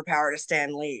had a superpower to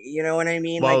Stan Lee. You know what I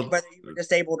mean? Like Well, whether you were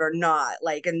disabled or not.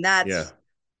 Like, and yeah. that's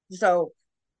so.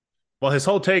 Well, his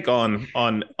whole take on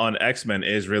X Men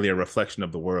is really a reflection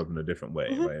of the world in a different way,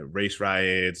 Mm-hmm, right? Race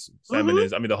riots, mm-hmm,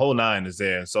 feminism. I mean, the whole nine is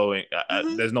there, and so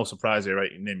mm-hmm. there's no surprise there,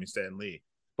 right? You name me Stan Lee.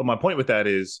 But my point with that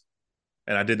is,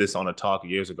 and I did this on a talk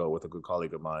years ago with a good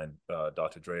colleague of mine,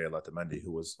 Dr. Drea Letamendi,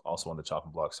 who was also on the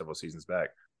chopping block several seasons back.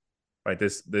 Right,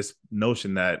 this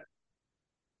notion that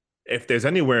if there's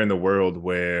anywhere in the world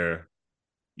where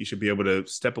you should be able to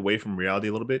step away from reality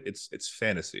a little bit, it's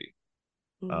fantasy.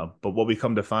 Mm-hmm. But what we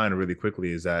come to find really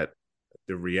quickly is that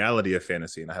the reality of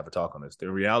fantasy, and I have a talk on this,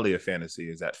 the reality of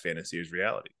fantasy is that fantasy is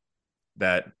reality.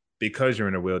 That because you're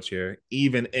in a wheelchair,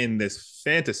 even in this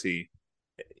fantasy,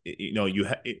 you know,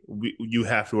 you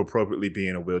have to appropriately be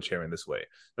in a wheelchair in this way.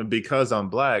 And because I'm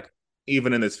black,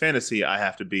 even in this fantasy, I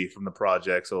have to be from the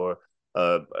projects, or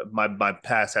my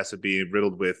past has to be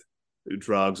riddled with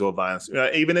drugs or violence.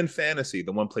 Even in fantasy,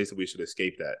 the one place that we should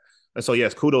escape that. And so,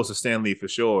 yes, kudos to Stan Lee for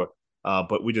sure.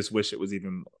 But we just wish it was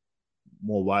even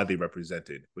more widely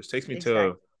represented. Exactly.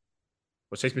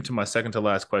 Which takes me to my second to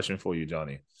last question for you,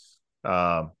 Jonni.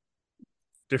 Um,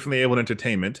 Differently able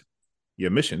entertainment, your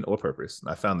mission or purpose.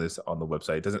 I found this on the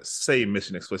website. It doesn't say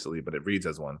mission explicitly, but it reads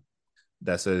as one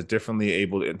that says differently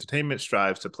abled entertainment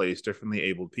strives to place differently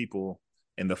abled people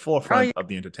in the Oh forefront yeah, of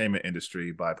the entertainment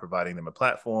industry by providing them a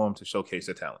platform to showcase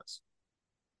their talents.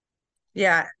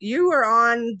 yeah. You were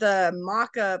on the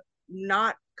mock-up,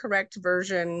 not correct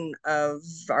version of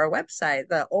our website,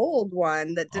 the old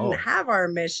one that didn't Oh, have our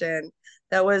mission.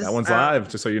 That that was one's live,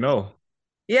 just so you know.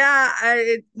 yeah,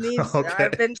 it needs I've Okay.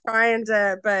 been trying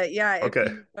to, but yeah, if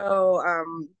Okay. you go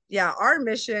yeah, our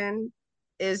mission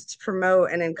is to promote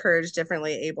and encourage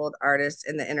differently abled artists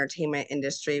in the entertainment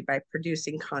industry by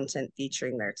producing content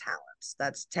featuring their talents.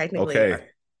 That's technically our Okay.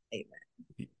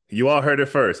 statement. You all heard it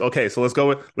first. Okay, so let's go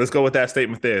with that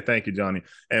statement there. Thank you, Jonni.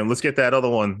 And let's get that other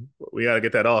one. We got to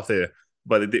get that off there.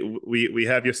 But we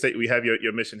have your state. We have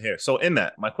your mission here. So in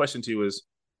that, my question to you is: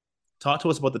 talk to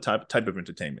us about the type of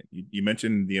entertainment. You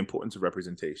mentioned the importance of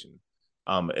representation.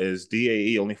 Is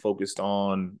DAE only focused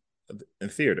on in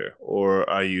theater, or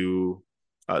are you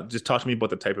just talk to me about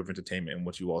the type of entertainment and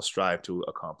what you all strive to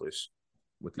accomplish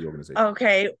with the organization?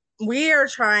 Okay, we are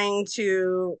trying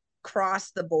to cross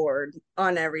the board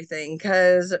on everything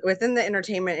because within the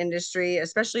entertainment industry,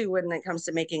 especially when it comes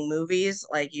to making movies,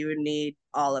 like you need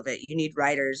all of it. You need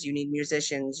writers, you need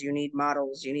musicians, you need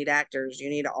models, you need actors,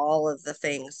 you need all of the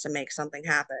things to make something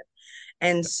happen.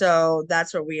 And so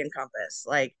that's what we encompass.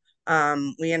 Like,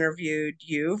 we interviewed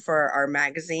you for our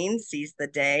magazine, Seize the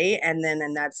Day. And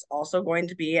that's also going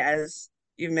to be, as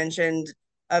you mentioned,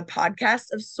 a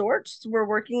podcast of sorts we're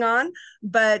working on.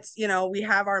 But, you know, we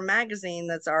have our magazine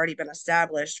that's already been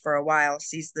established for a while,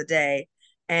 Seize the Day.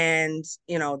 And,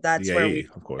 you know, that's where DAE, we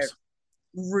of course.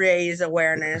 raise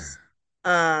awareness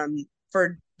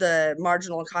for the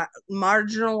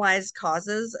marginalized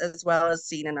causes as well as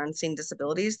seen and unseen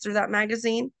disabilities through that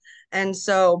magazine. And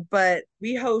so, but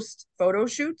we host photo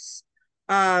shoots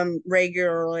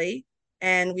regularly,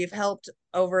 and we've helped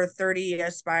over 30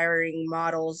 aspiring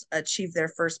models achieve their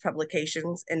first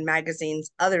publications in magazines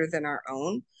other than our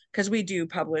own, because we do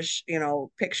publish, you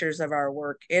know, pictures of our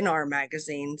work in our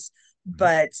magazines, Mm-hmm.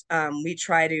 but we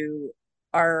try to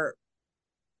our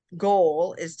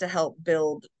goal is to help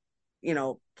build, you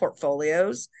know,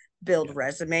 portfolios, build Yeah.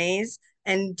 resumes,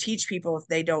 and teach people if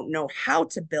they don't know how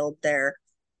to build their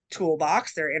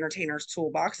toolbox, their entertainer's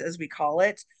toolbox, as we call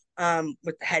it,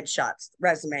 with the headshots,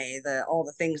 resume, the all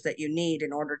the things that you need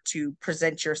in order to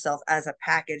present yourself as a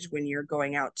package when you're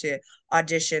going out to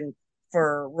audition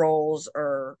for roles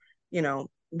or, you know,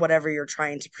 whatever you're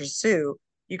trying to pursue.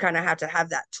 You kind of have to have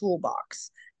that toolbox.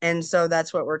 And so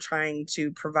that's what we're trying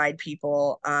to provide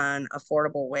people an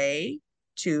affordable way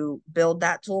to build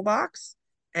that toolbox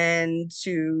and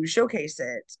to showcase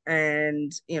it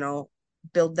and, you know,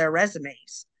 build their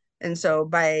resumes. And so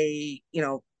by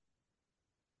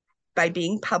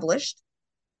being published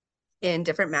in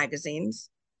different magazines,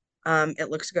 it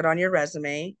looks good on your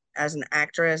resume as an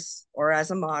actress or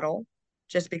as a model,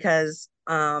 just because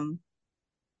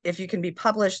if you can be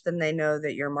published, then they know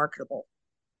that you're marketable,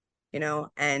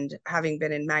 and having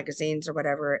been in magazines or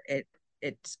whatever,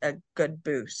 it's a good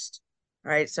boost.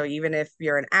 Right. So even if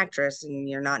you're an actress and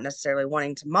you're not necessarily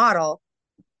wanting to model,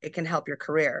 it can help your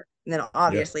career. And then Yeah,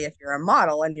 obviously if you're a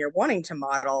model and you're wanting to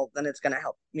model, then it's going to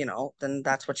help, then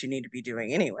that's what you need to be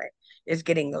doing anyway, is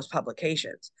getting those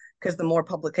publications. Because the more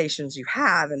publications you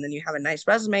have, and then you have a nice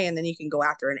resume, and then you can go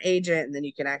after an agent, and then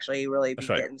you can actually really that's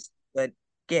be right. getting good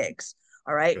gigs.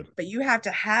 All right. Good. But you have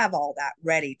to have all that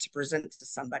ready to present to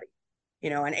somebody.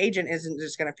 An agent isn't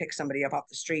just going to pick somebody up off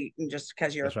the street and just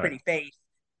because you're a That's right. pretty face,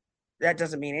 that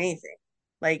doesn't mean anything.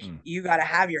 Like Mm. you got to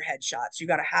have your headshots, you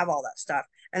got to have all that stuff.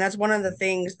 And that's one of the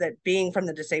things that being from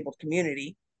the disabled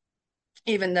community,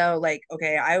 even though like,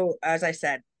 okay, as I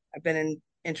said, I've been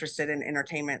interested in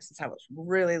entertainment since I was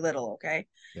really little. Okay.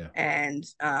 Yeah. And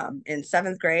in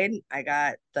seventh grade,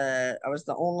 I was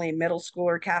the only middle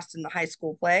schooler cast in the high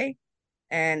school play.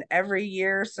 And every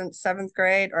year since seventh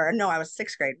grade, or no, I was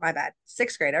sixth grade, my bad,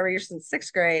 sixth grade, every year since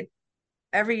sixth grade,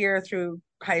 every year through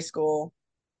high school,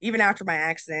 even after my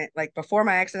accident. Like before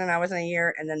my accident, I was in a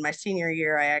year, and then my senior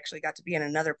year, I actually got to be in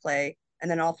another play.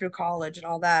 And then all through college and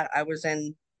all that, I was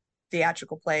in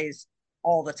theatrical plays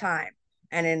all the time.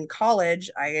 And in college,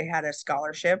 I had a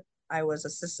scholarship. I was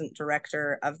assistant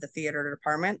director of the theater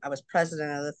department. I was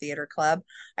president of the theater club.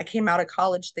 I came out of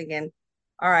college thinking,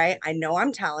 all right, I know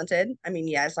I'm talented. I mean,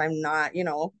 yes, I'm not,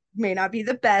 may not be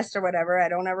the best or whatever. I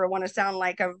don't ever want to sound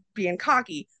like I'm being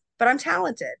cocky, but I'm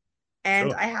talented and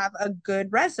Sure. I have a good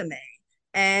resume.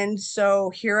 And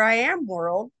so here I am,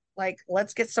 world. Like,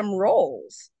 let's get some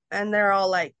roles. And they're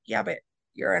all like, yeah, but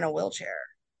you're in a wheelchair.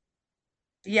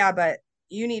 Yeah, but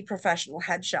you need professional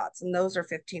headshots, and those are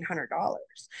 $1,500.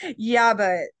 Yeah,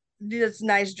 but this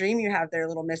nice dream you have there,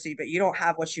 little missy, but you don't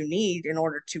have what you need in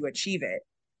order to achieve it.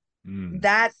 Mm.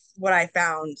 That's what I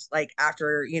found like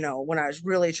after, when I was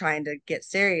really trying to get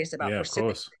serious about Yeah, of pursuing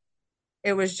course.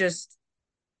 it was just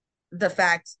the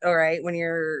fact, all right, when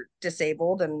you're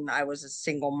disabled, and I was a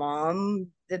single mom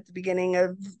at the beginning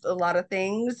of a lot of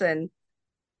things, and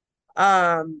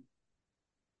um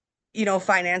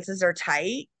finances are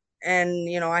tight, and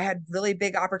I had really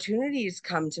big opportunities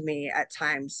come to me at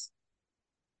times,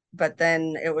 but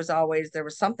then it was always there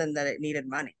was something that it needed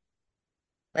money.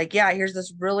 Like, yeah, here's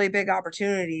this really big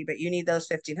opportunity, but you need those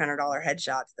 $1,500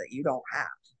 headshots that you don't have.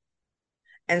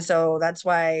 And so that's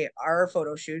why our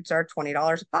photo shoots are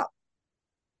 $20 a pop.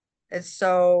 It's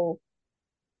so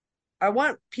I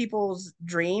want people's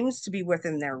dreams to be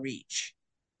within their reach.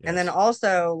 And then Yes.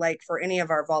 also like for any of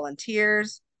our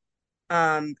volunteers,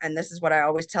 and this is what I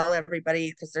always tell everybody,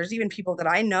 because there's even people that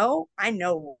I know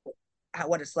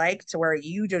what it's like to where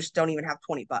you just don't even have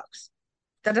 20 bucks.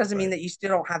 That doesn't mean Right. that you still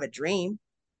don't have a dream.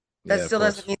 That Yeah, of still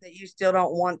doesn't course. mean that you still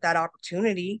don't want that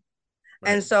opportunity.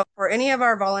 Right. And so for any of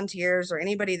our volunteers or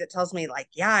anybody that tells me like,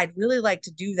 yeah, I'd really like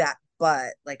to do that,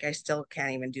 but like I still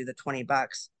can't even do the 20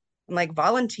 bucks. I'm like,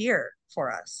 volunteer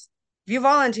for us. If you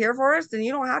volunteer for us, then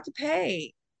you don't have to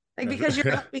pay. Like because you're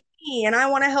That's helping me and I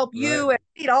want to help right. you and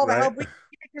need all the Right. help we can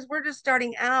because we're just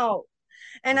starting out.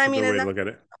 And That's I a mean, good way and to that's look at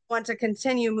it. want to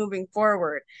continue moving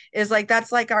forward is like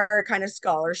that's like our kind of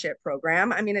scholarship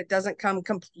program. I mean, it doesn't come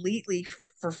completely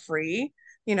for free.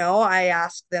 I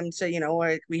ask them to,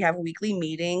 like we have weekly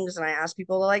meetings and I ask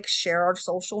people to like share our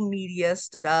social media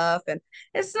stuff. And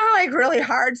it's not like really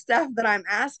hard stuff that I'm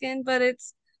asking, but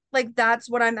it's like that's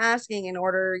what I'm asking in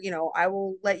order, I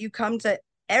will let you come to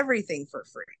everything for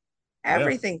free. Yeah.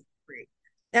 Everything for free.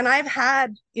 And I've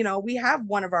had, we have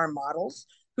one of our models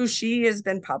who she has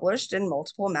been published in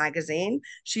multiple magazines.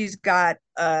 She's got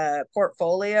a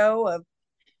portfolio of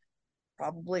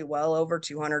probably well over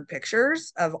 200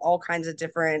 pictures of all kinds of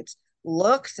different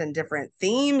looks and different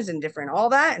themes and different all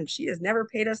that. And she has never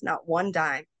paid us not one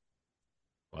dime,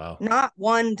 Wow. not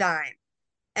one dime.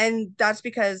 And that's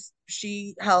because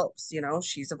she helps,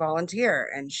 she's a volunteer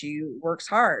and she works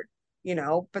hard,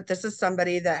 but this is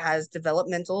somebody that has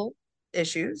developmental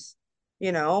issues,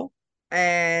 you know,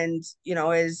 and,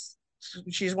 is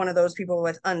she's one of those people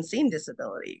with unseen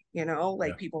disability, Yeah.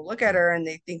 like people look at Yeah. her and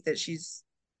they think that she's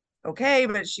okay,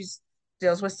 but she's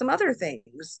deals with some other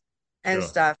things and Sure.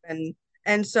 stuff.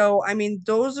 And so I mean,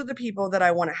 those are the people that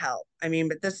I want to help. I mean,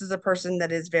 but this is a person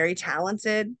that is very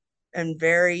talented and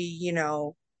very,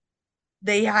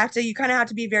 you kind of have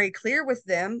to be very clear with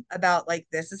them about like,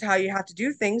 this is how you have to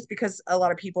do things, because a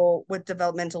lot of people with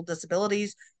developmental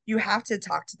disabilities, you have to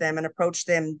talk to them and approach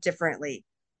them differently.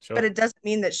 But Sure. it doesn't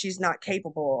mean that she's not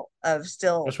capable of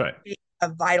still That's right. being a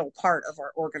vital part of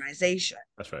our organization,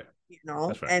 That's right. you know?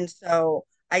 That's right. And so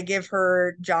I give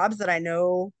her jobs that I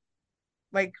know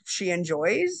like she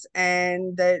enjoys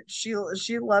and that she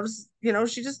loves,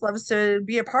 she just loves to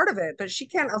be a part of it, but she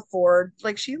can't afford,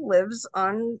 like, she lives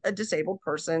on a disabled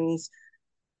person's,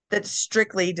 that's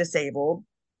strictly disabled,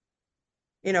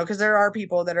 because there are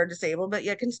people that are disabled but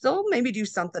yet can still maybe do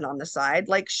something on the side.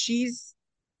 Like, she's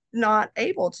not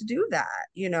able to do that,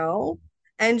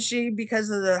 and she, because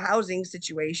of the housing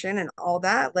situation and all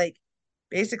that, like,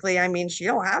 basically, I mean, she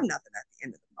don't have nothing at the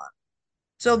end of the month.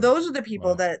 So Right. those are the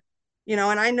people Wow. that, and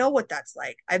I know what that's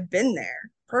like. I've been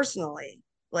there personally,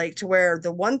 like, to where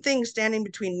the one thing standing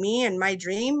between me and my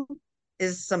dream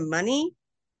is some money.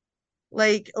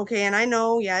 Like, okay, and I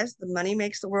know, yes, the money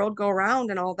makes the world go around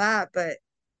and all that, but,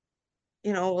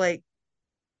 like,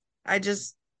 I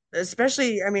just,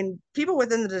 especially, I mean, people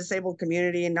within the disabled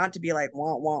community, and not to be like,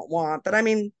 want, but I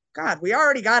mean, God, we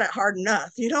already got it hard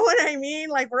enough. You know what I mean?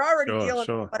 Like, we're already Sure. dealing with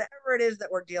Sure. whatever it is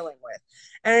that we're dealing with.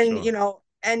 And, Sure.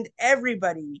 and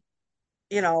everybody,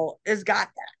 has got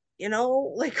that,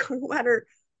 like, no matter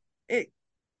it,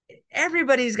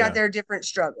 everybody's got Yeah. their different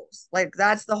struggles. Like,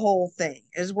 that's the whole thing,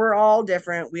 is we're all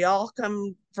different. We all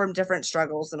come from different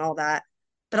struggles and all that.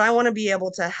 But I want to be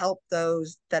able to help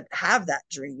those that have that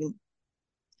dream,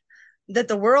 that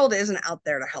the world isn't out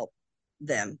there to help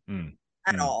them Mm.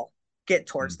 at Mm. all get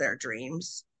towards Mm. their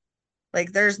dreams.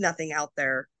 Like, there's nothing out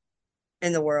there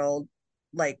in the world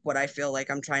like what I feel like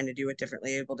I'm trying to do with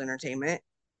differently abled entertainment,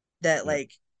 that Yeah.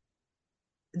 like,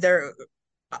 they're,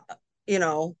 uh, you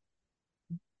know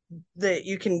that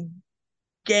you can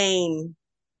gain,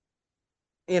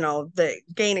 the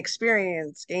gain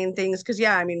experience, gain things. Because,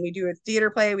 yeah, I mean, we do a theater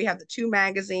play, we have the two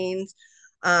magazines,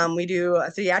 we do a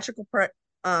theatrical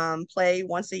play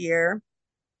once a year.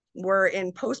 We're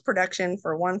in post-production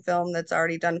for one film that's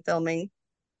already done filming.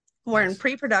 We're in Nice.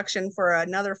 pre-production for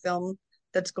another film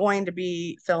that's going to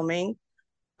be filming,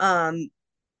 um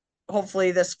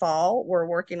hopefully this fall. We're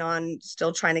working on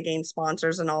still trying to gain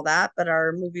sponsors and all that. But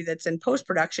our movie that's in post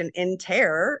production, In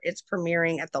Terror, it's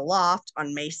premiering at the Loft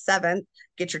on May 7th.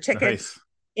 Get your tickets. Nice.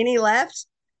 Any left?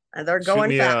 And they're Shoot going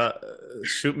me fast. a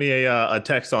shoot me a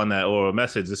text on that or a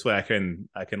message. This way I can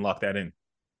lock that in.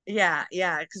 Yeah,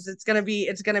 because it's gonna be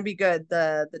good.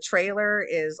 The trailer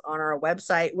is on our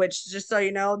website, which, just so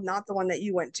you know, not the one that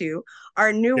you went to,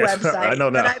 our new Yes, I website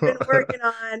know that now. I've been working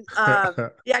on.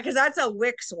 Yeah, because that's a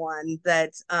Wix one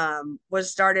that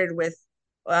was started with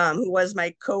who was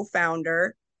my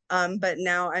co-founder. But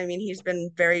now, I mean, he's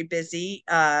been very busy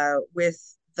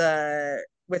with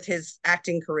his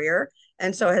acting career,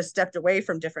 and so has stepped away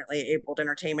from differently abled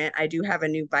entertainment. I do have a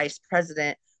new vice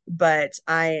president, but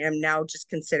I am now just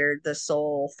considered the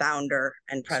sole founder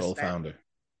and Sole president. founder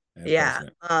and Yeah.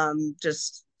 president.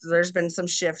 Just, there's been some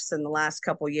shifts in the last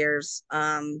couple years,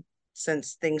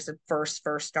 since things had first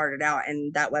started out,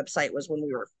 and that website was when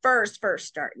we were first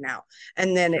starting out.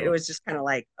 And then it Sure. was just kind of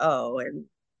like, oh, and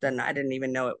then I didn't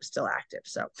even know it was still active.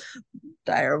 So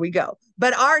there we go.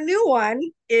 But our new one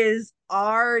is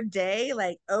our day,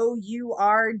 like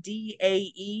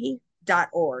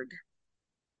OURDAE.org.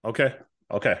 Okay.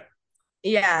 Okay.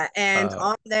 Yeah, and Uh,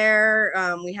 on there,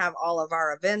 we have all of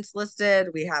our events listed.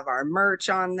 We have our merch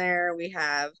on there. We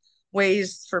have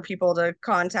ways for people to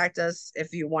contact us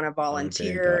if you want to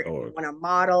volunteer, if you ourday.org. want to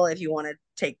model, if you want to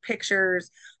take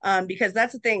pictures. Because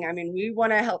that's the thing. I mean, we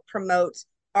want to help promote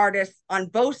artists on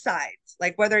both sides,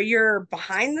 like whether you're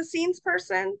behind the scenes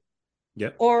person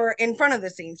Yep. or in front of the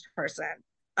scenes person.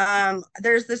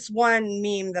 There's this one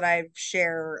meme that I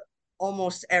share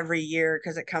almost every year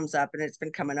because it comes up, and it's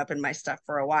been coming up in my stuff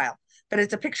for a while. But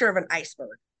it's a picture of an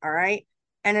iceberg, all right?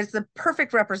 And it's the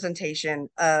perfect representation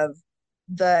of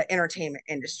the entertainment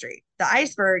industry. The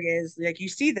iceberg is like, you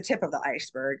see the tip of the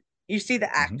iceberg, you see the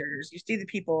Hmm. actors, you see the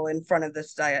people in front of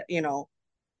this,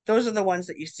 those are the ones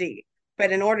that you see.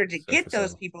 But in order to get Surface those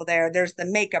level. people there, there's the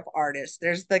makeup artists,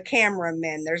 there's the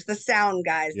cameramen, there's the sound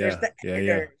guys, there's Yeah. the Yeah.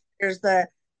 Yeah. editors, there's the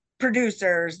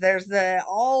producers, there's the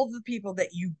all the people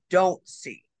that you don't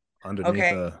see. Underneath.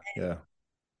 Okay. Yeah.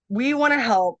 We want to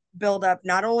help build up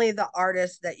not only the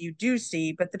artists that you do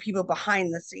see, but the people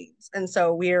behind the scenes. And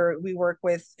so we work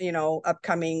with,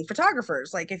 upcoming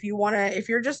photographers. Like, if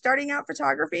you're just starting out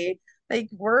photography, like,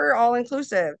 we're all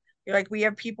inclusive. Like, we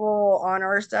have people on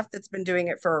our stuff that's been doing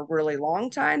it for a really long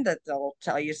time, that they'll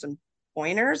tell you some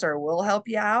pointers or will help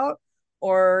you out,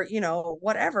 or,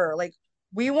 whatever. Like,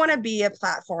 we want to be a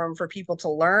platform for people to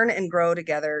learn and grow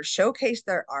together, showcase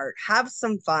their art, have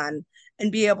some fun,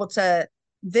 and be able to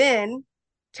then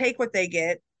take what they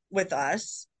get with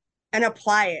us and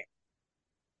apply it,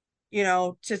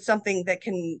 to something that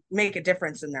can make a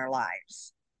difference in their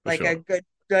lives, For like sure.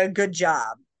 a good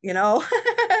job.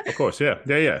 Of course. Yeah.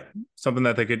 Yeah. Yeah. Something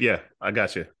that they could. Yeah. I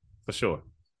got you. For sure.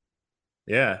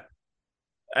 Yeah.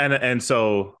 And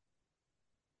so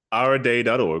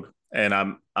ourday.org, and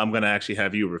I'm gonna actually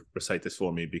have you recite this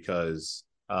for me because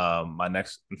my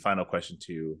next and final question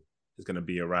to you is gonna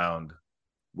be around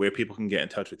where people can get in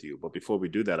touch with you. But before we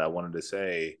do that, I wanted to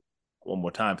say one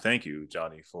more time, thank you,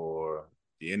 Jonni, for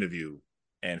the interview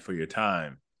and for your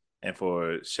time and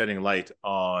for shedding light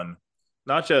on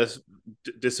not just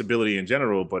disability in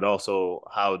general, but also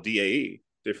how DAE,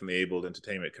 differently abled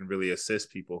entertainment, can really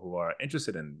assist people who are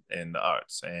interested in the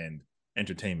arts and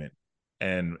entertainment,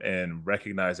 and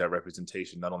recognize that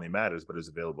representation not only matters but is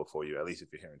available for you, at least if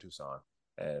you're here in Tucson,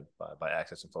 and by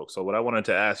accessing folks. So what I wanted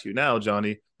to ask you now,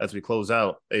 Jonni, as we close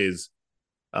out, is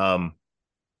um,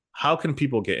 how can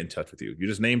people get in touch with you? You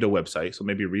just named a website, so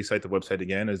maybe recite the website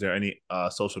again. Is there any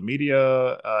social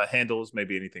media handles,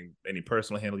 maybe anything, any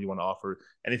personal handle you want to offer,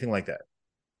 anything like that?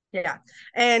 Yeah.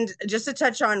 And just to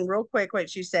touch on real quick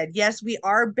what you said, yes, we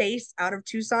are based out of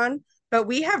Tucson, but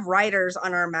we have writers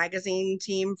on our magazine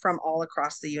team from all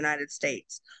across the United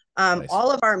States. Nice. All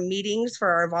of our meetings for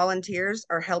our volunteers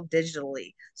are held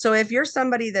digitally. So if you're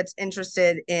somebody that's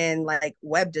interested in like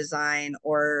web design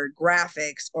or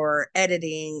graphics or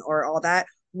editing or all that,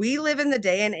 we live in the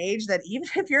day and age that even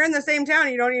if you're in the same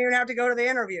town, you don't even have to go to the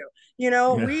interview. You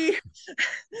know, Yeah. we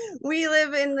we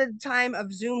live in the time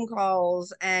of Zoom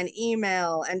calls and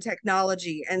email and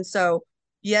technology. And so,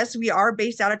 yes, we are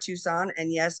based out of Tucson.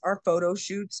 And yes, our photo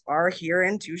shoots are here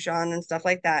in Tucson and stuff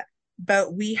like that.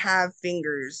 But we have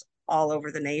fingers all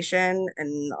over the nation.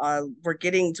 And we're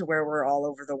getting to where we're all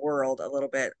over the world a little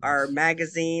bit. Our Nice.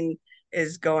 magazine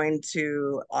is going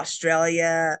to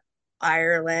Australia,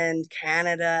 Ireland,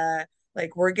 Canada,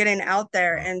 like we're getting out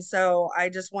there. Wow. And so I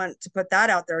just want to put that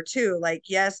out there too. Like,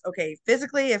 yes, okay,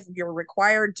 physically, if you're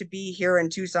required to be here in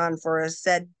Tucson for a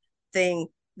said thing,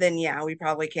 then yeah, we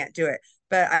probably can't do it.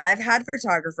 But I've had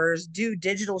photographers do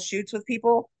digital shoots with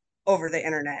people over the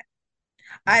internet.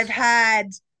 I've Nice. had,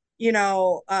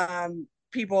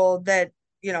 people that,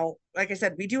 like I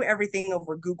said, we do everything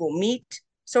over Google Meet.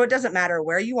 So it doesn't matter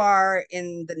where you are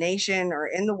in the nation or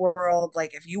in the world.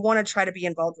 Like if you want to try to be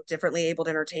involved with differently abled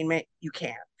entertainment, you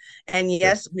can. And Good.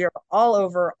 yes, we are all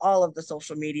over all of the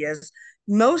social medias.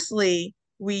 Mostly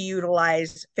we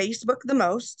utilize Facebook the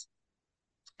most.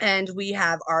 And we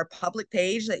have our public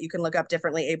page that you can look up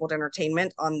differently abled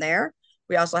entertainment on there.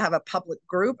 We also have a public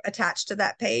group attached to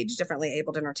that page, differently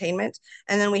abled entertainment.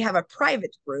 And then we have a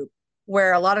private group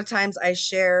where a lot of times I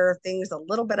share things a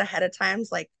little bit ahead of times,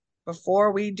 like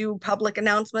before we do public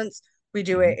announcements, we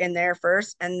do Mm-hmm. it in there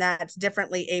first. And that's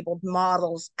differently abled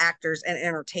models, actors, and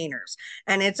entertainers.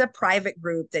 And it's a private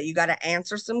group that you got to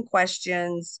answer some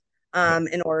questions Yeah,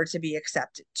 in order to be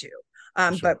accepted to.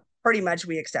 for But sure. pretty much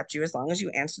we accept you as long as you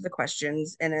answer the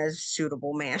questions in a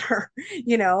suitable manner.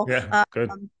 you know Yeah, good.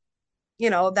 um,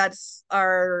 that's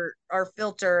our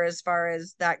filter as far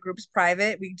as that group's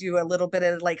private. We do a little bit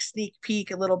of like sneak peek,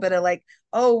 a little bit of like,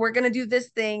 oh, we're going to do this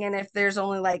thing, and if there's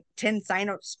only like 10 sign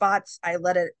up spots, I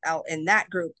let it out in that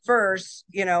group first,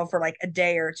 for like a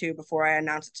day or two before I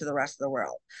announce it to the rest of the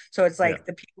world. So it's Yeah, like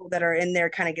the people that are in there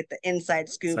kind of get the inside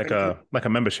it's scoop and can, like a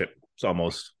membership. It's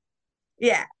almost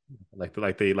yeah. like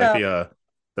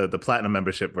So the platinum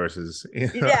membership versus yeah,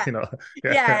 yeah,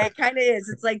 yeah. it kind of is.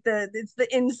 It's like it's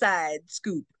the inside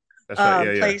scoop That's right.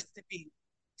 Yeah, yeah. place to be.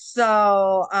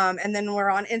 So and then we're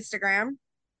on Instagram.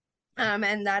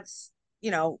 And that's,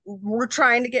 we're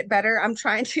trying to get better. I'm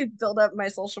trying to build up my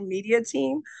social media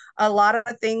team. A lot of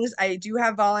things I do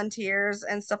have volunteers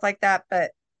and stuff like that,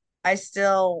 but I'm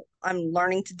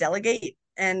learning to delegate,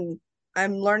 and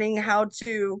I'm learning how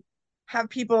to have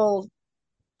people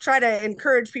try to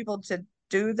encourage people to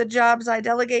do the jobs I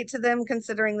delegate to them,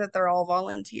 considering that they're all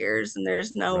volunteers and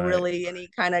there's no Right. really any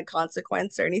kind of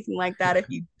consequence or anything like that if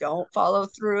you don't follow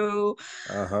through.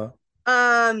 Uh-huh.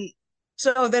 Um,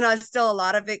 so then still a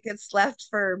lot of it gets left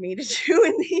for me to do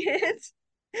in the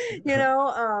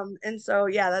end. And so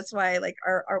yeah, that's why like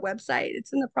our website,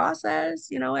 it's in the process,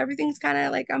 everything's kind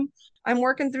of like I'm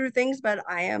working through things, but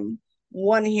I am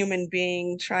one human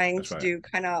being trying That's to right. do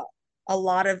kind of a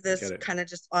lot of I this get it. kind of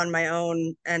just on my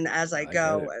own and as I I get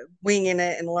go, it. winging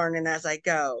it and learning as I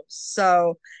go.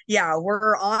 So yeah,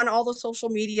 we're on all the social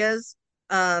medias.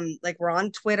 Like we're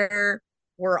on Twitter,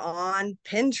 we're on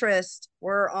Pinterest,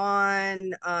 we're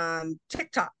on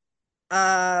TikTok.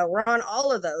 We're on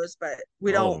all of those, but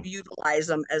we All of don't them. utilize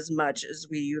them as much as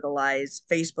we utilize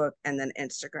Facebook and then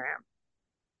Instagram.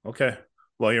 Okay.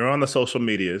 Well, you're on the social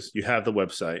medias. You have the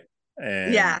website,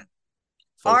 and Yeah,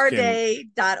 folks can.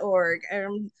 ourday.org.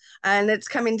 And it's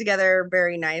coming together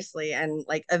very nicely. And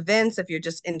like events, if you're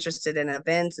just interested in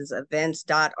events, is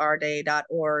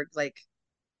events.ourday.org. Like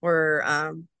we're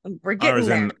R getting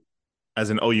there. as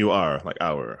in OUR, like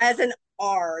our. As an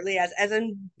R, yes, as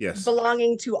in Yes.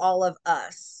 belonging to all of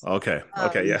us. Okay.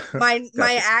 Okay. Yeah. My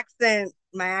Gotcha. accent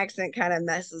kind of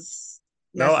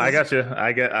No, I messes got you.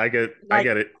 I like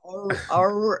get it.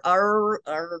 our Hourly. our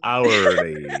Yeah.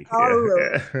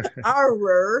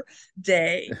 our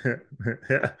day.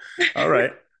 Yeah. All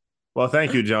right. Well,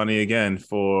 thank you, Johnny, again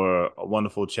for a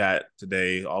wonderful chat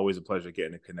today. Always a pleasure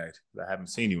getting to connect. I haven't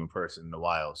seen you in person in a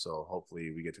while, so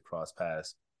hopefully we get to cross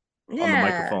paths on the Yeah,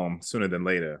 microphone sooner than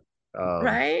later.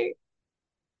 right.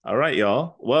 All right,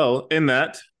 y'all. Well, in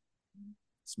that,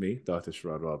 it's me, Dr.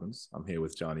 Sherrod Robbins. I'm here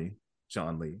with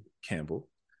Jonni Campbell,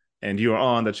 and you are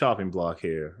on the chopping block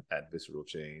here at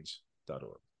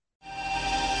visceralchange.org.